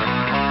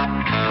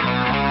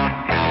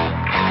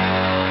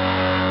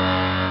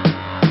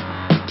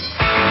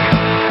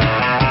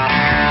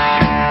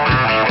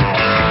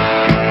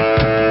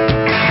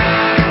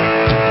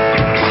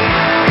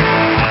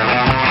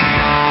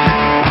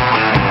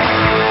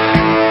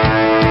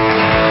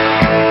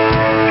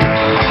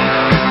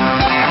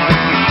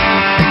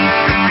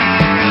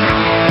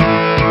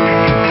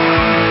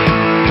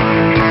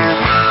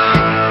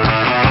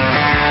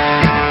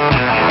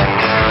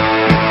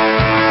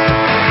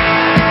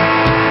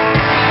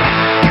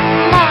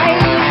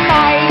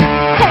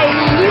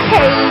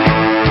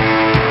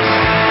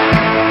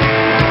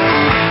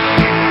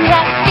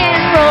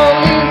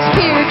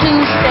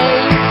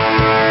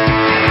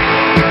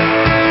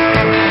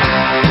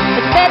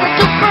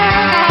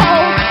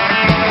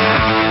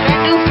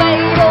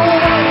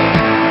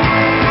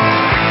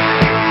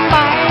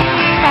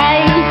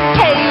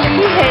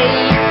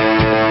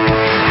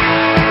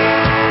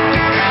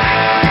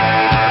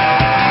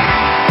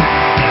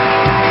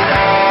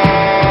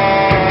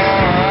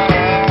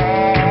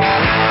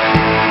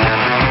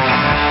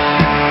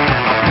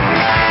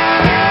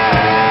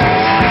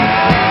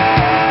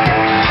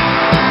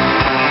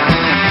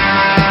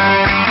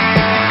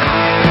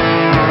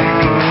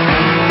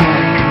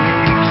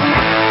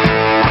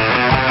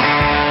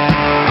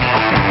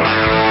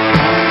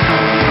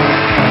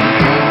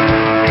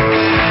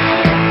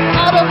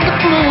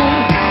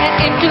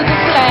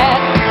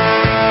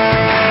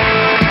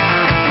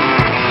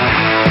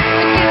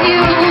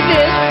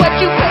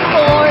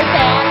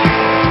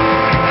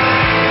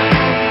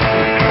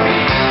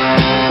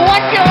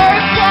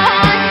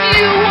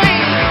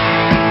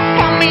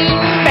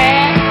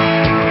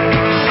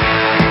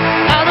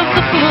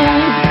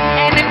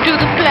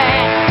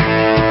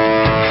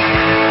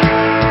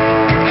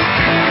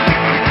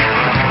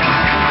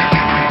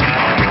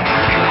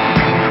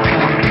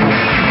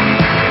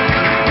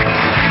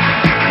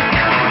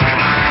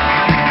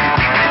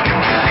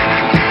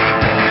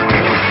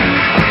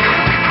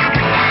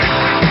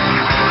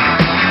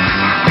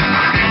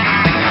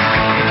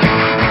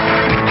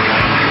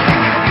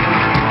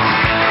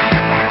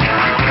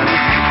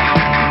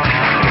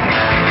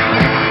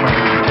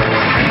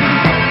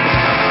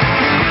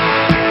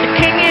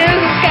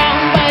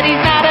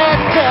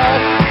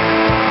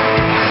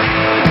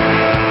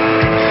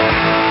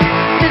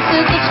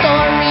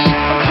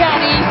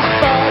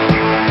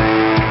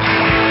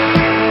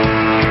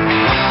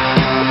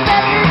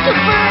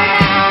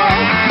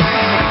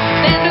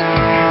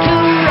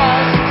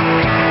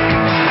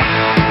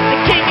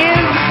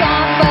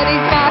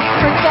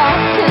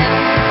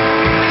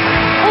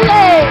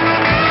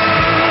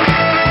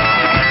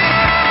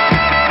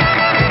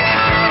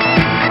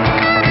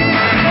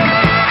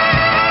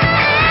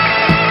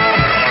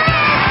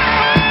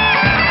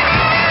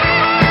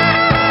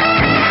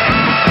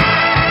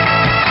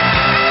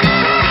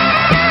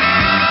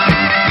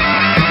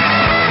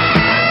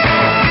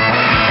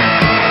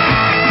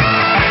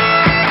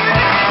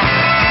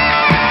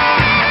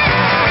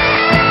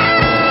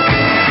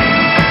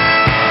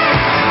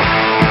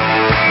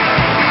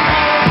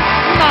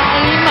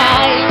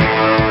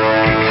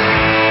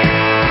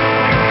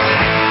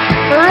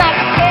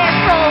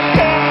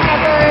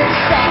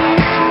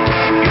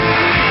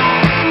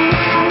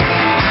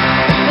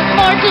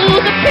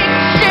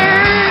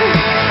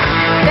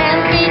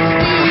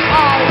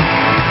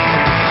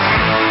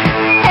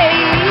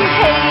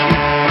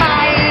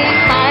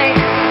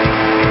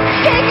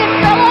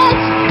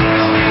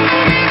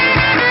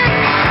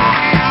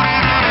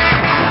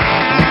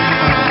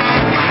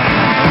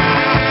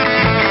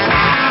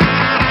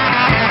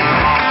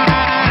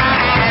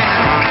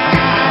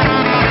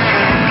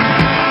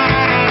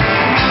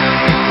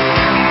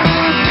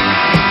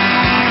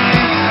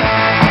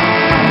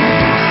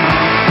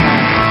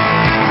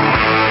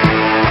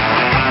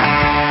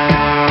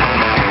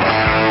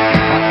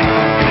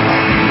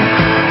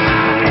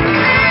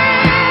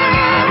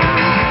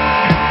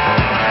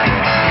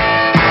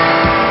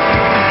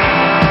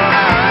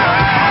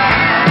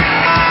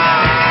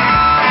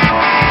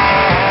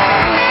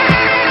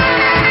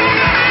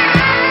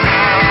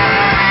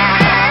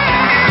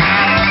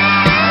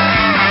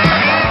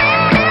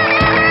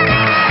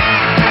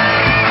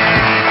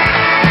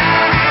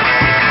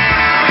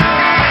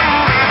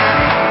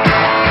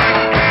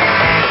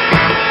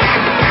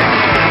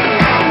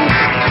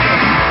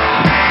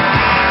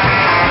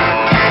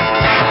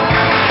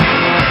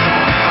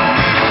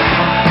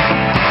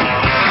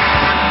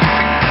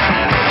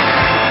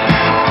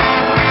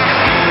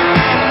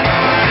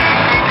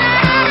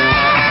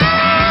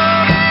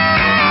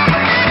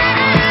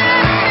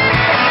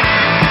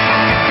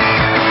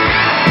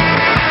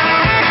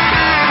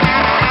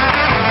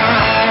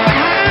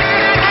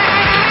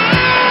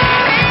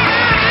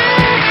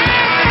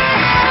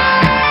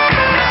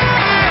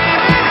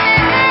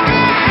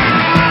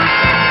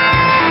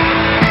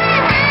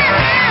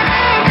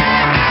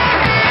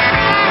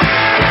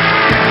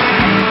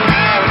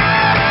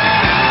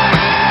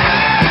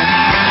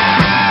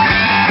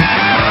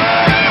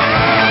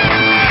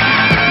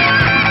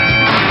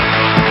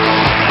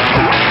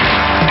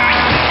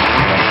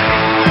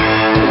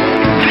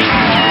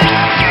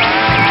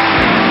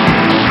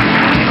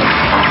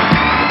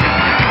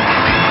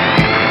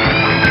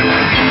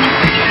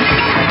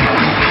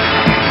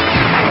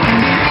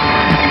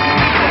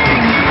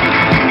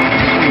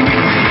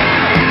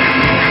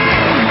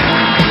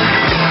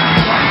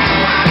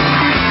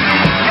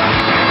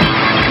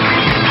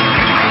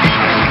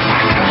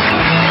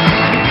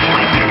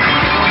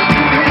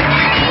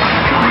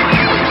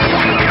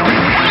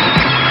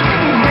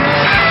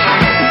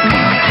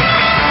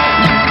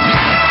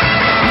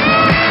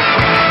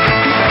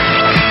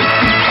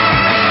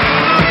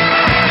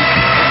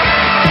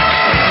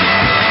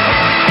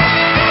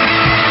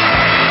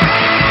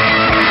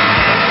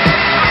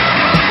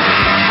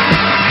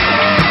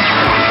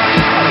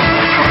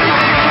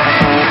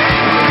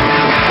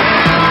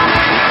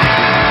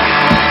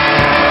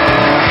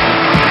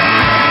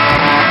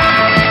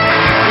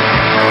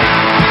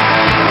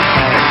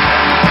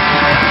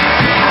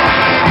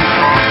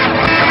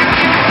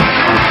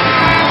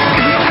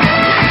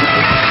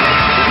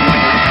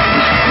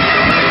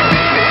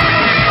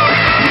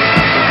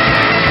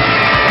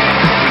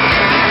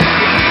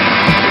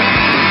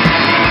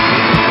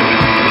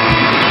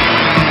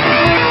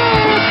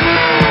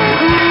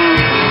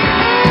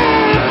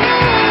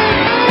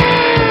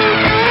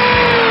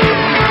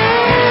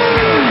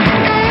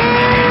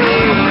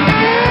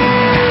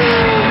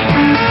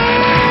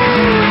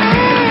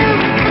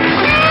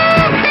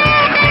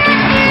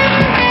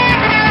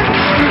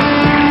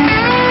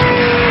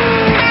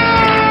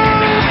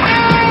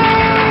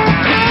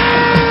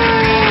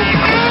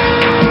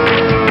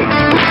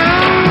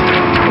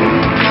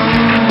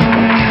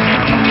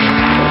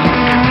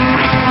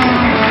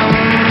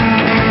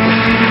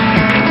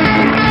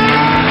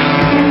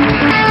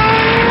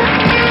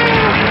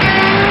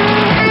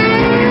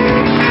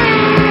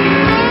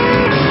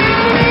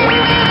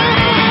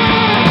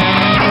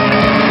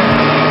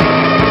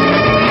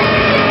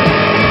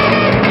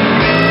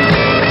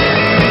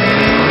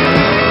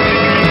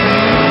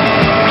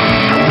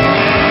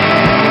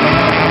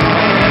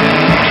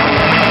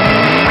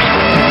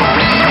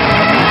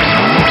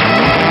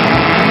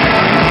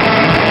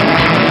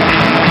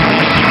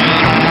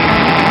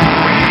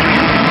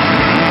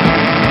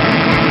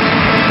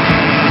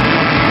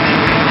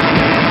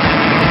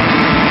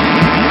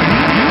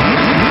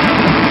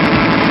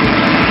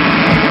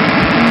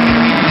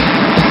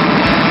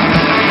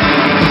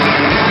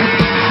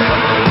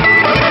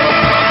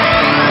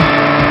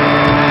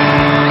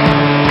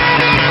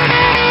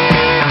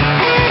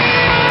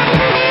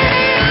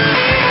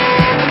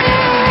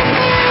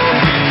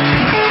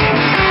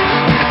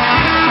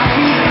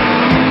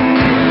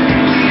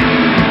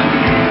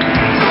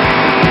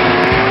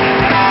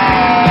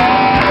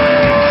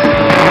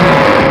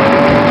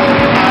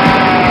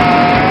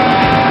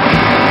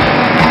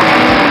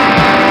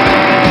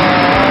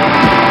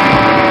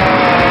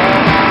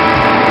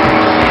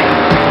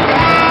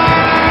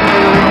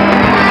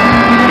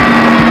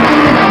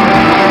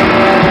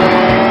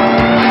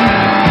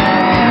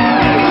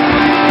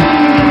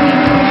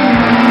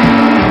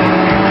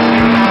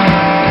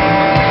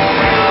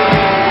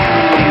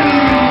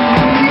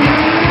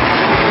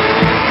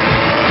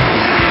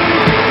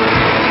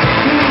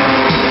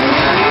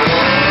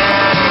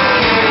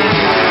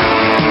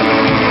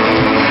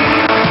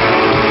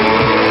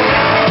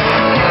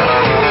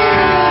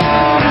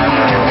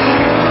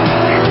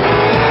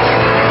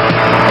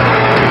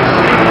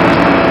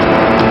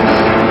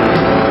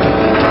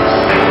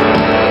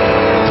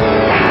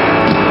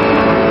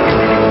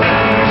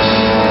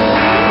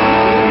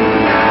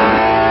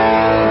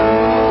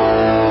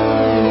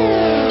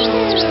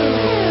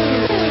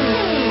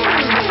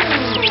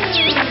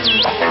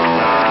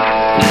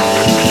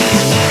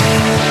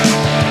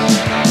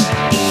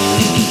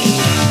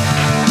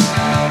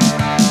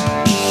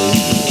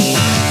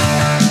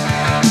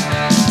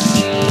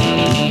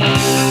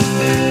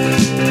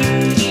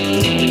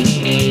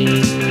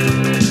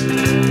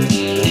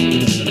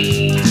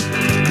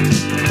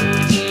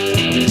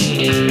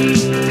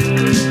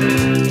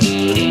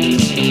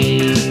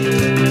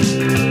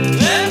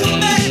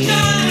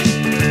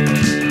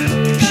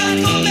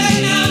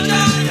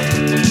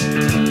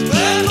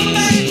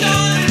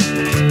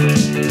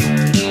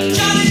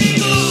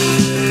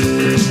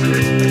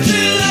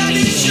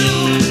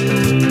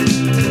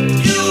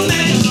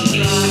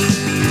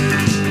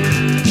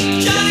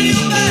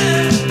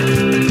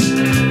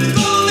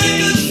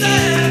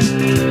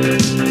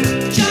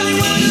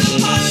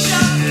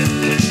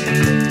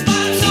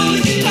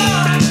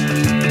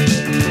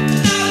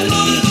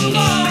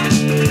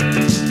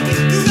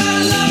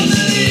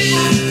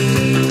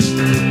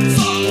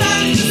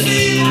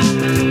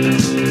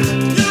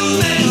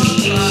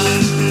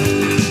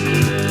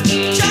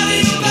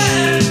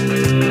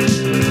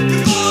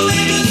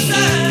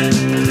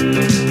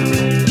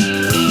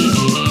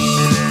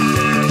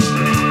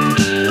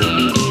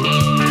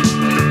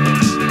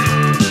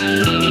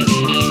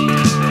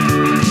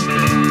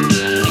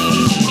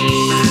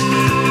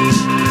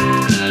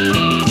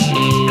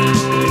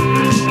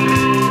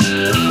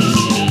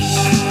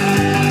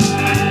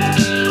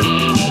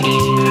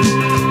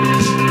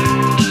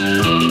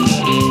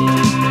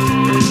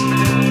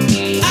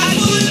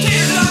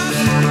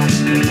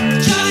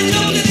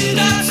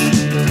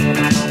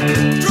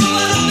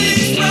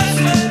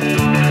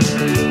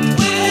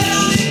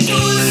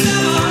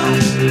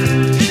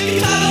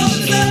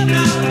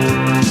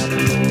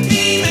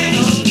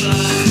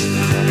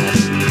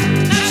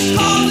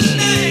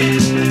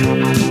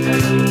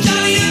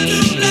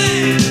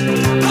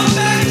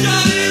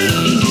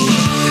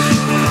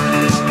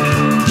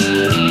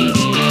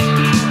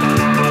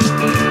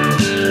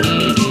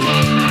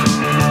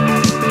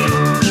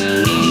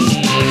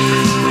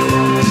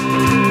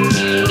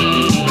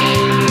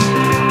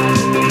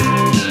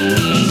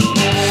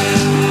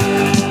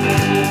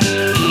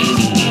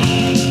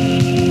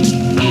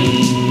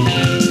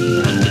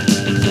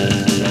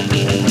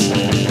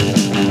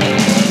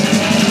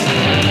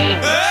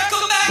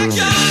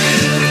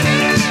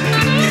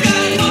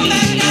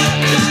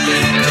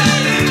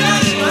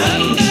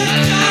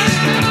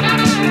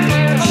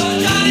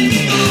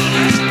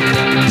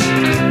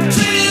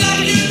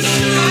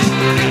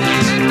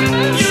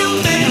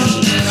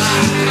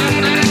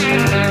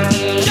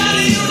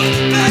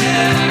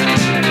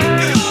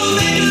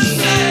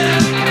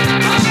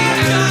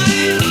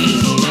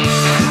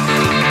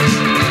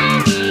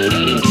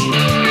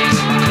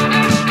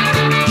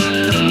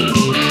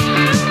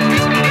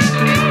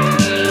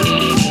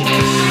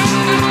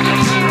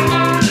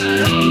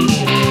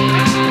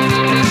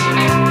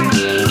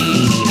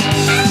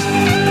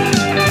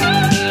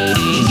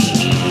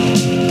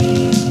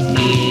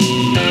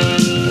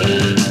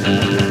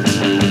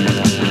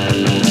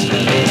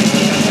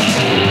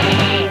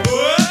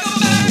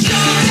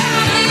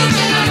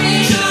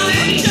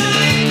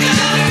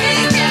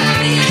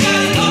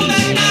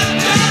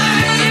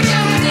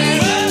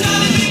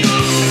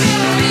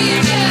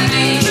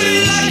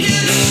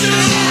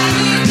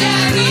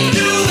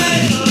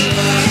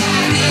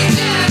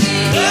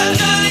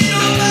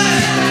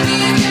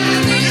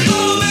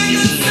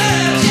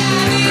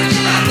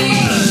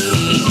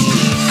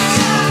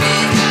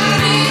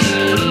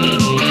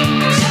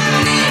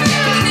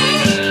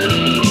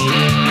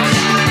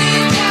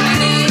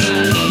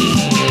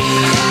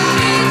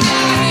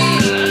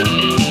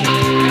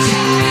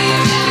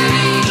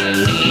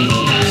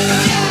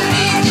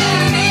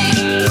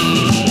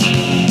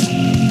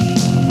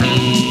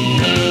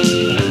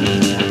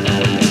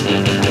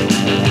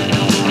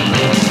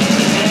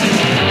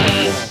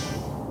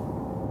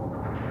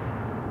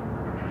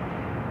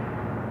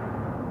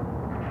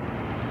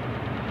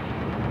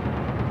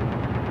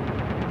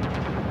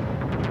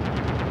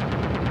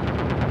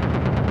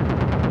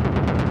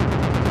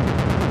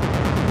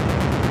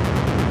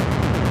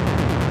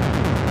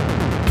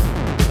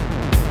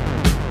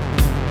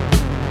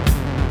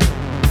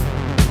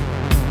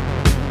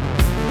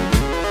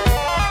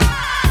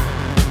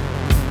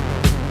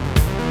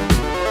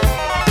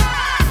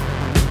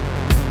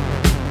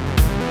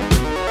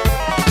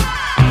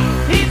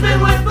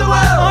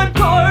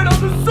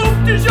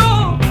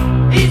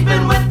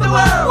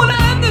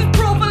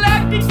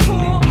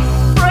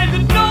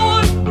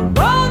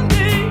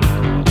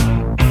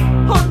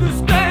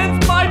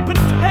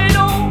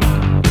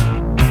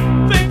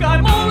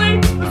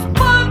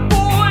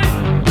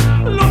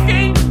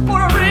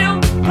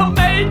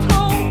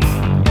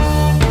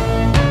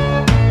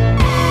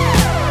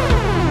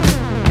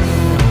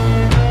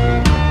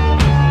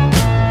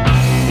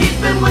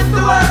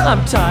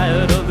 I'm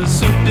tired of the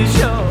soup de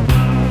show.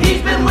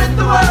 He's been with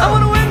the world. I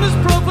wanna win this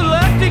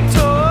prophylactic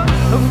tour.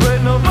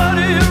 Afraid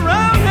nobody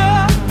around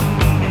here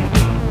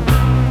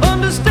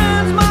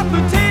understands my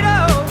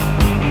potato.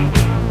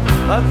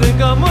 I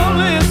think I'm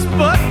only a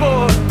spot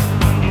boy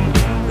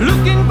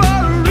looking for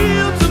a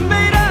real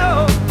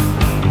tomato.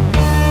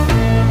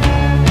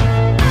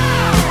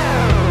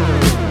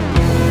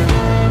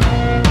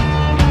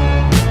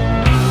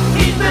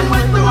 He's been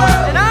with the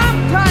world, and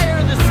I'm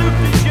tired of the soup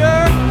de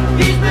jour.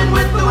 He's been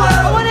with the world.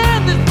 I wanna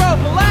end this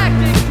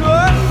prophylactic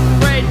tour.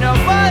 Afraid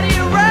nobody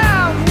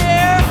around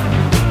here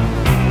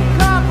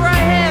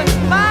comprehends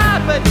my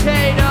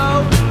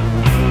potato.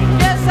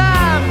 Guess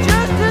I'm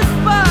just a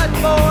spud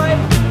boy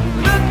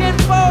looking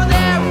for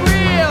that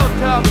real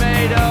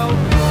tomato.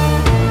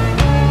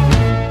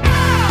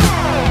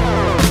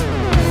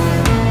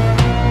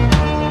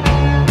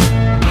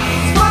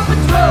 Spot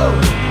Patrol,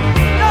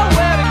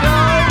 nowhere to go.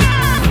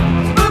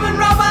 Moving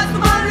robots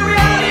from under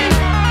reality.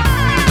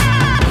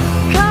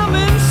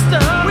 Coming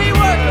stuff, we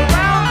work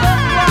around the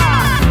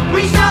clock.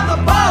 We shove the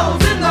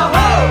balls in the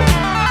hole.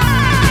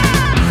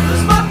 The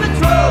Spot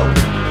Patrol,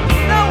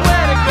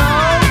 nowhere to go.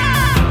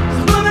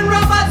 Moving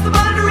robots from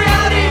under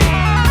reality.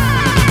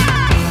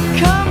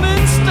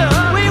 Coming stuff,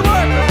 we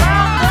work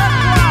around the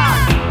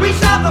clock. We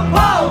shove the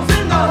balls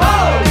in the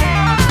hole.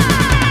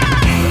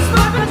 The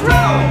Spot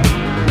Patrol,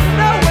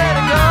 nowhere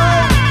to go.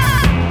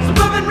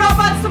 Moving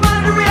robots from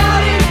under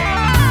reality.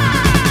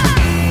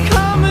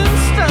 Coming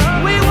stuff,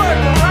 we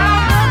work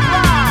around the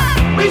clock.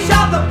 We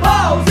shove the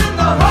balls in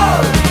the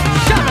hole.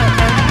 Shove it.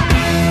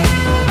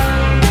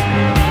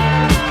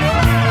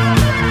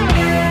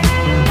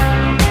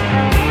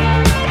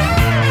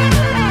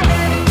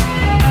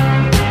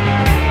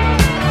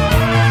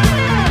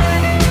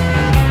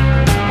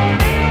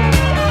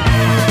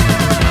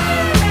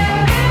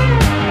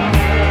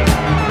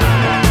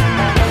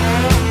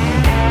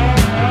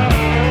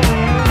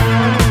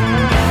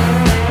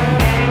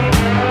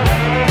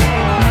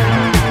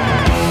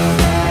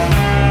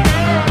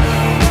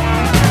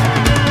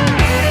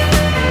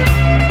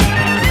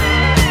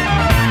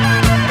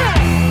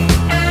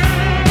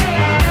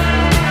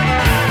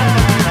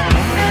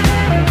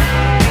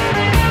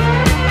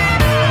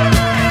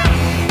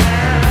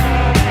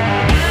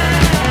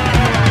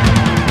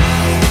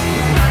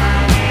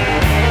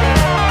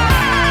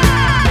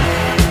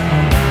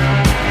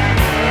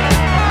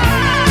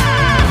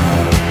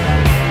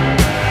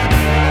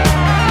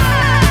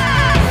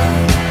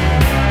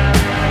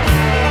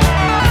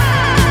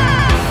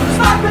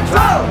 Spot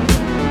Patrol,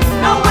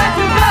 nowhere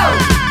to go.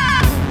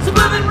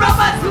 Suburban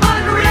robots from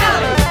under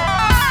reality.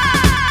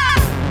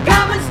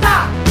 Come and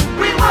stop,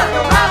 we work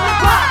around the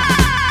clock.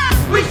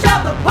 We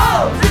shove the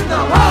poles in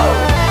the hole.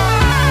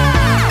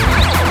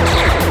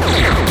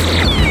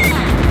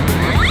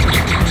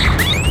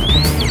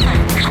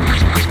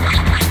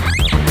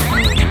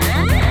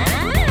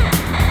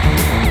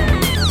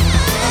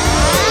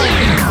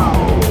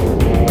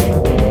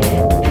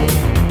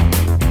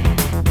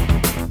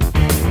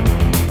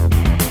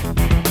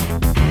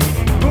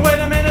 Wait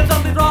a minute,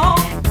 something's wrong.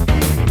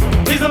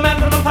 He's a man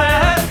from the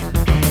past.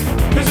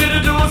 He's here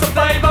to do us a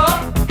favor.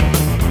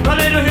 A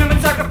little human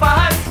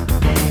sacrifice.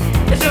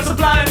 It's just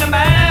supply and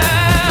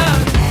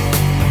demand.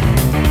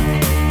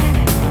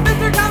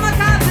 Mr.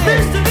 Kamikaze,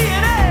 Mr.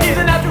 DNA. He's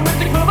an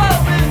altruistic hobo.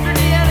 Mr.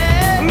 DNA.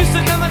 Mr.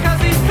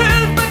 Kamikaze,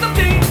 his backup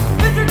team.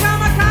 Mr.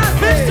 Kamikaze,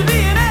 Mr.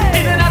 DNA.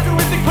 He's an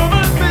altruistic hobo.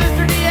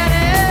 Mr.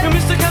 DNA.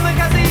 Mr.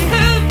 Kamikaze,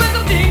 his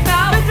backup team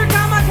now. Mr.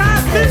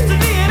 Kamikaze, Mr.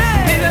 DNA.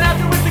 He's an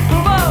altruistic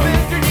hobo.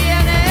 Mr.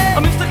 DNA.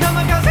 Mr.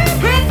 Kamikaze,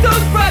 hit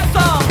those breaths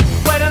on.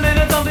 Wait a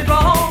minute, something's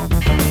wrong.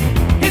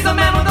 He's a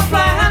man with a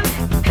plan.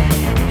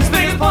 His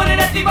finger's pointed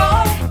at DEVO.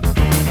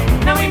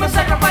 Now we must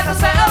sacrifice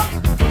ourselves.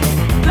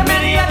 The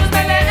many others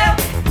may live.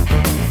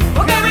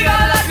 Okay, we got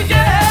a life to give.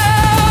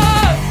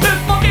 This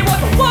monkey was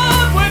the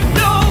one with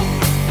you.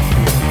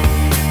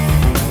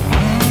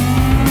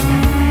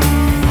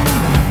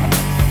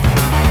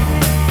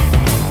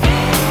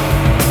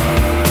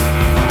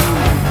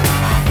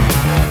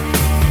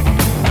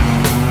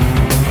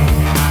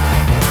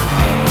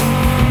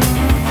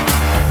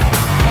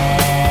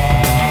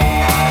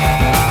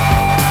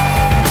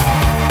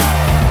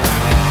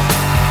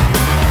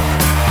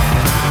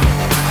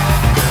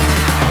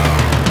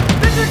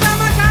 Mr.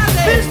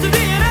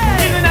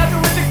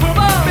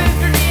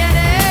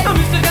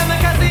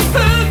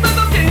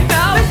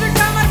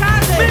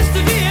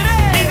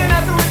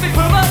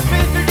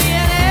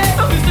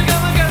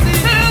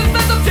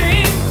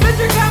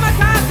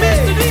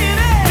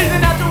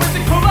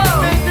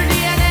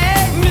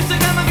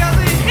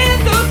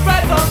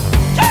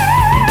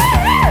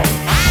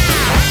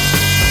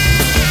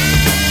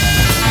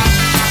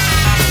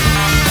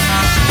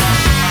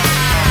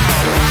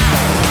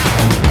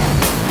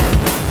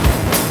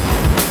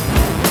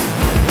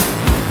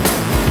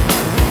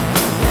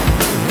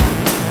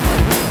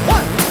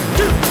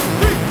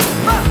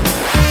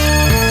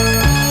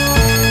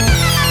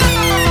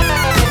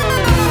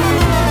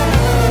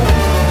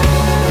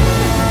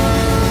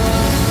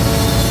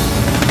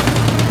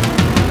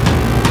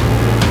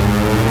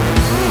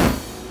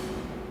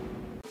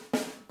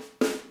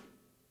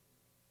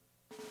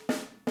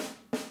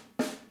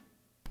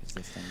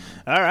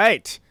 All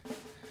right.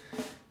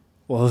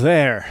 Well,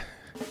 there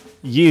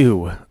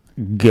you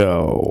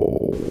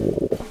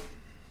go.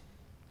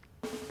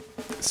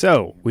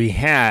 So we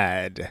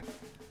had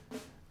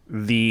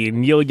the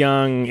Neil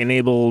Young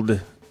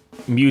enabled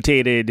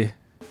mutated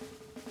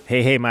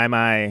Hey Hey My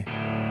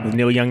My with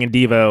Neil Young and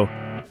DEVO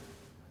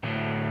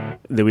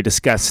that we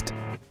discussed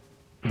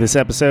this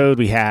episode.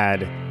 We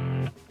had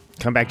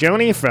Comeback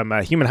Joni from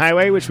Human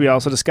Highway, which we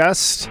also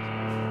discussed.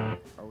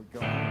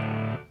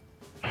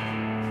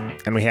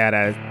 And we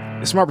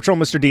had Smart Patrol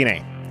Mr.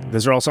 DNA.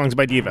 Those are all songs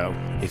by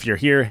DEVO. If you're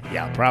here,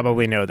 yeah,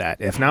 probably know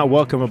that. If not,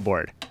 welcome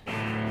aboard.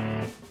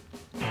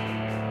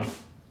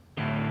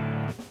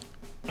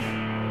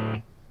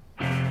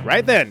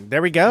 Right then,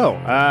 there we go.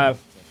 I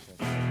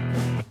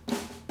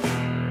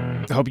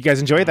hope you guys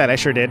enjoyed that. I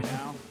sure did.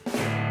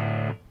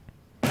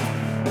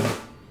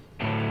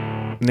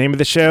 Name of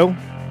the show,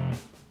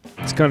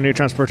 it's Conan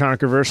Neutron's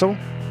Protonic Reversal.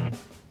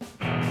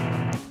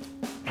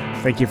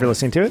 Thank you for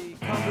listening to it.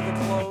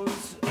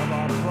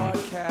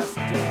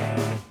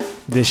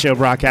 This show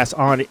broadcasts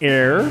on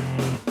air.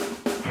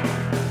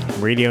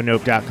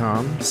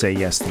 RadioNope.com. Say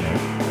yes to Nope.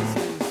 This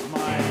is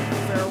my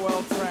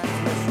farewell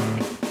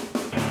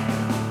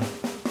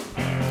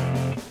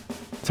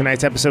transmission.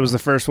 Tonight's episode was the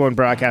first one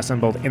broadcast on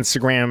both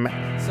Instagram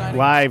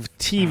Live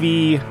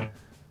TV,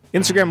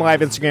 Instagram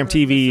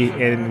TV,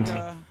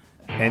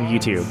 and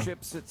YouTube.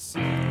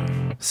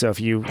 So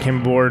if you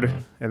came aboard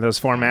in those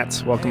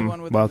formats, welcome.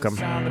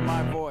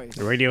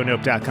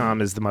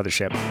 RadioNope.com is the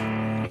mothership.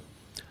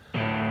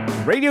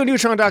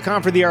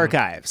 RadioNeutron.com for the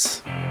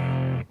archives.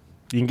 You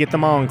can get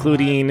them all,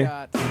 including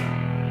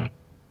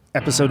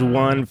episode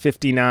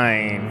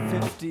 159.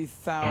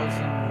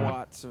 50,000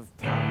 watts of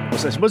power.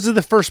 This is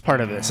the first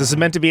part of this. This is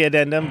meant to be an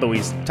addendum, but we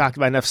talked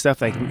about enough stuff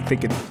that we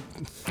think it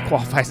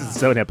qualifies as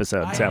its own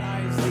episode. So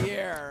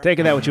take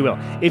it that what you will.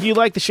 If you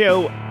like the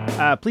show,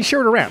 please share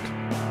it around.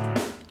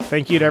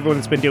 Thank you to everyone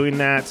that's been doing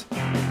that.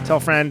 Tell a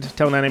friend,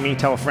 tell an enemy,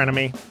 tell a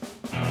frenemy.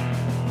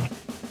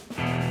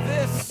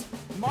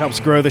 It helps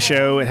grow the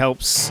show. It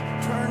helps.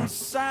 Turn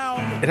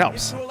sound. It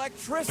helps. Into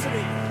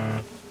electricity.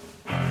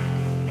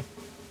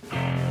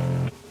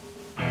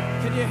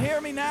 Can you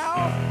hear me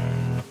now?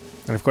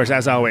 And of course,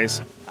 as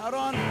always, Out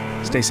on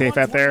stay safe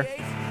out there.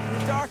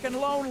 It's dark and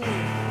lonely.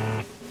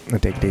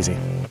 And take it easy. I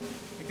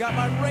got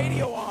my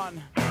radio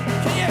on.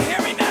 Can you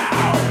hear me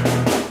now?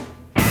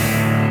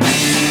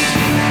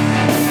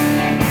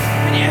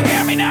 Can you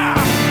hear me now?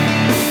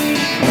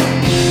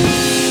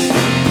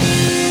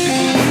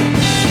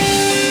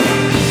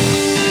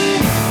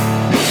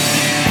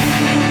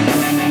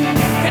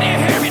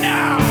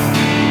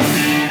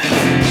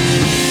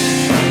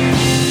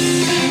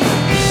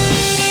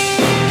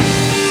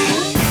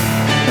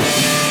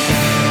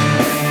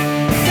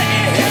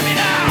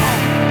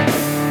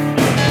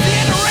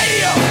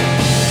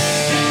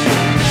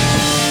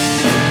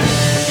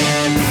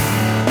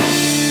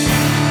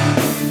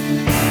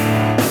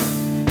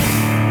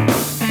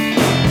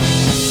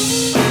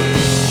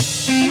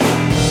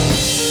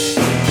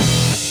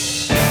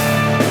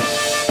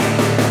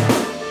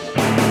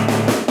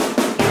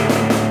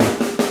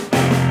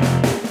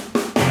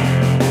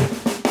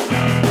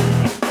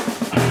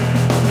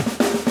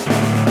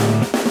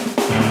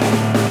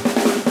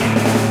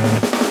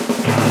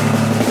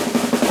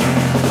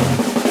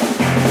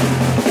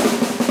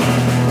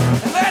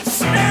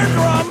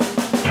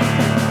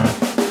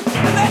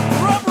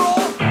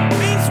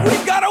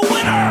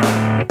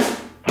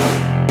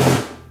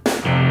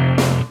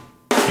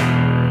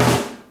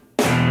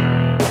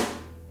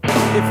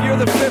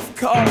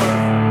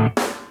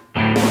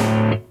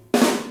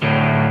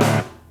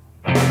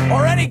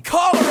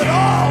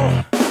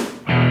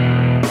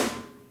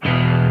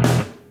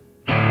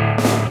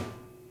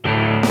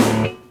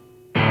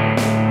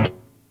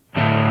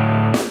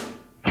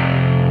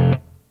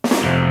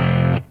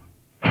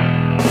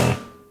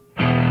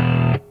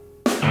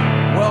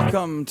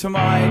 Welcome to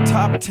my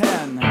top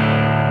 10.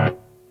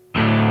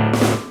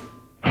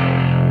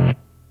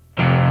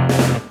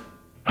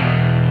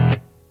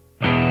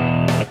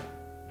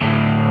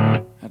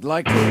 I'd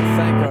like to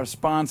thank our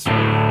sponsor.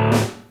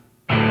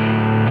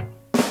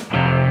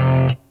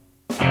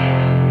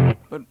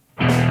 But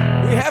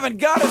we haven't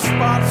got a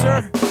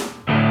sponsor.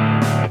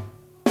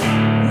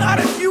 Not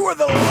if you were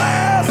the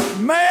last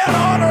man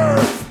on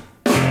Earth.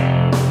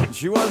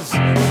 She was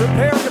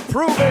prepared to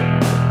prove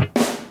it.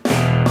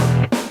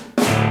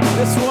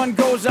 This one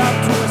goes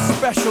out to a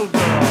special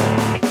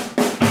girl.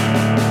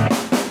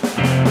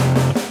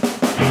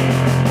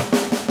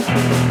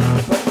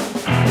 But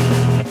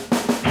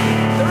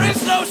there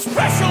is no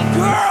special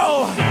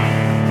girl.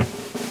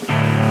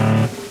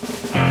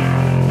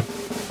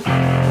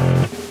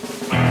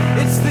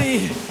 It's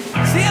the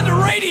end of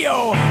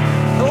radio.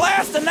 The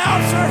last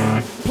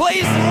announcer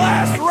plays the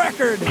last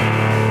record.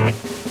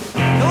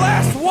 The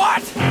last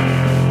what?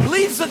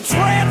 Leaves the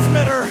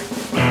transmitter.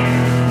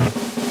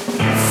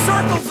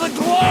 Circles the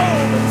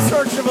globe in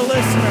search of a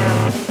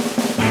listener.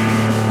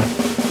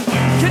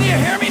 Can you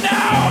hear me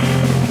now?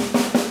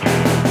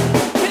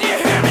 Can you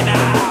hear me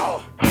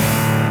now?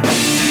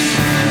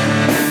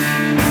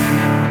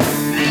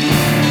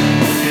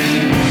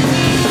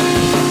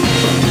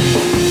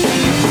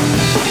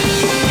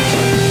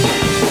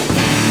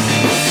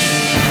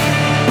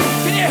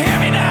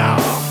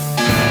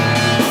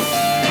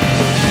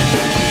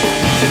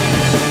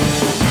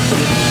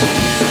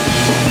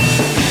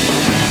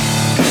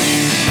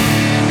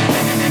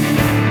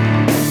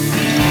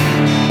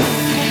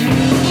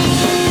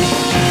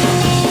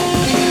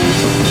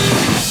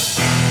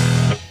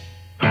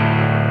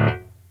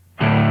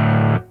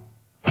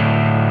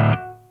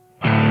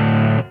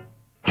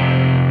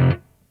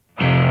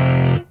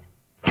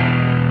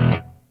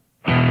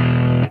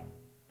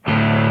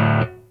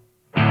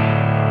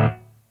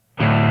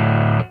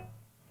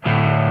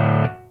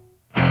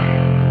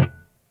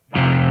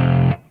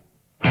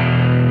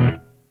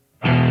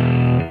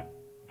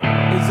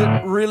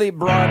 it really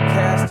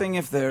broadcasting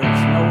if there's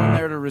no one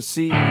there to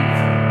receive?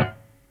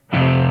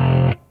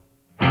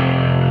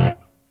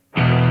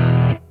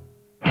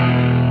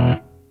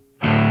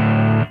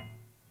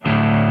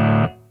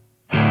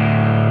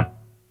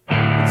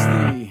 It's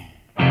the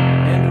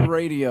end of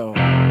radio.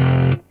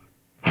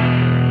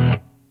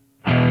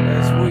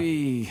 As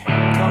we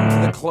come to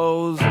the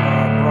close of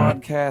our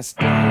broadcast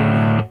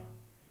day,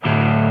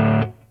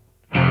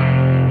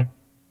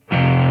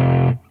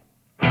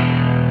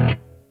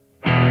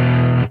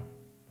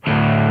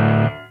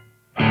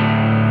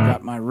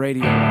 got my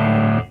radio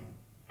on.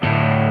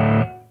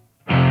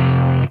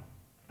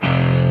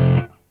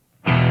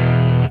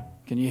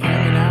 Can you hear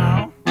me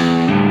now?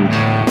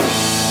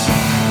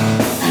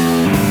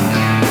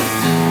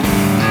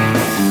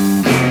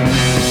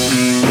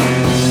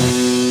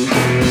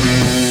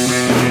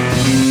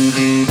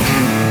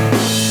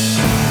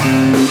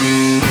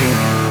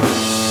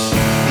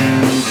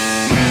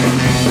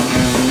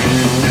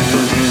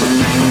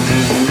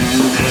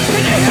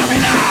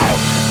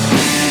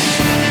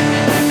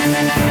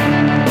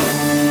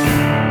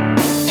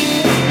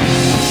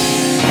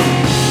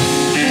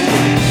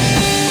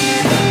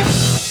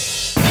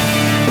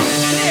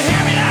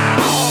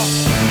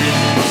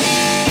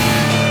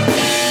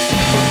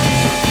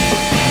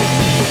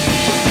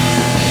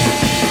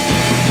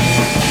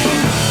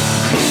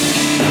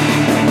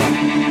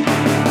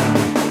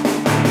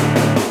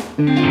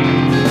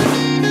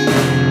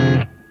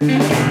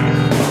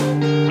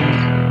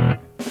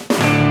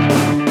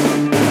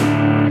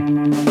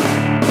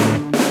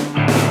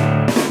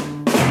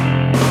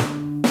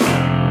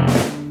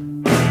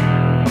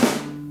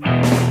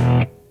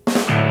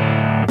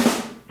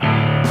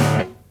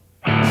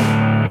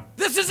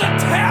 This is a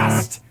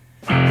test!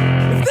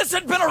 If this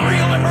had been a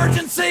real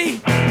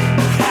emergency,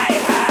 hey!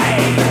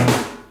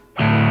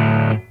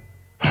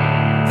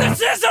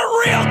 This is a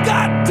real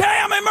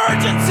goddamn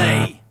emergency!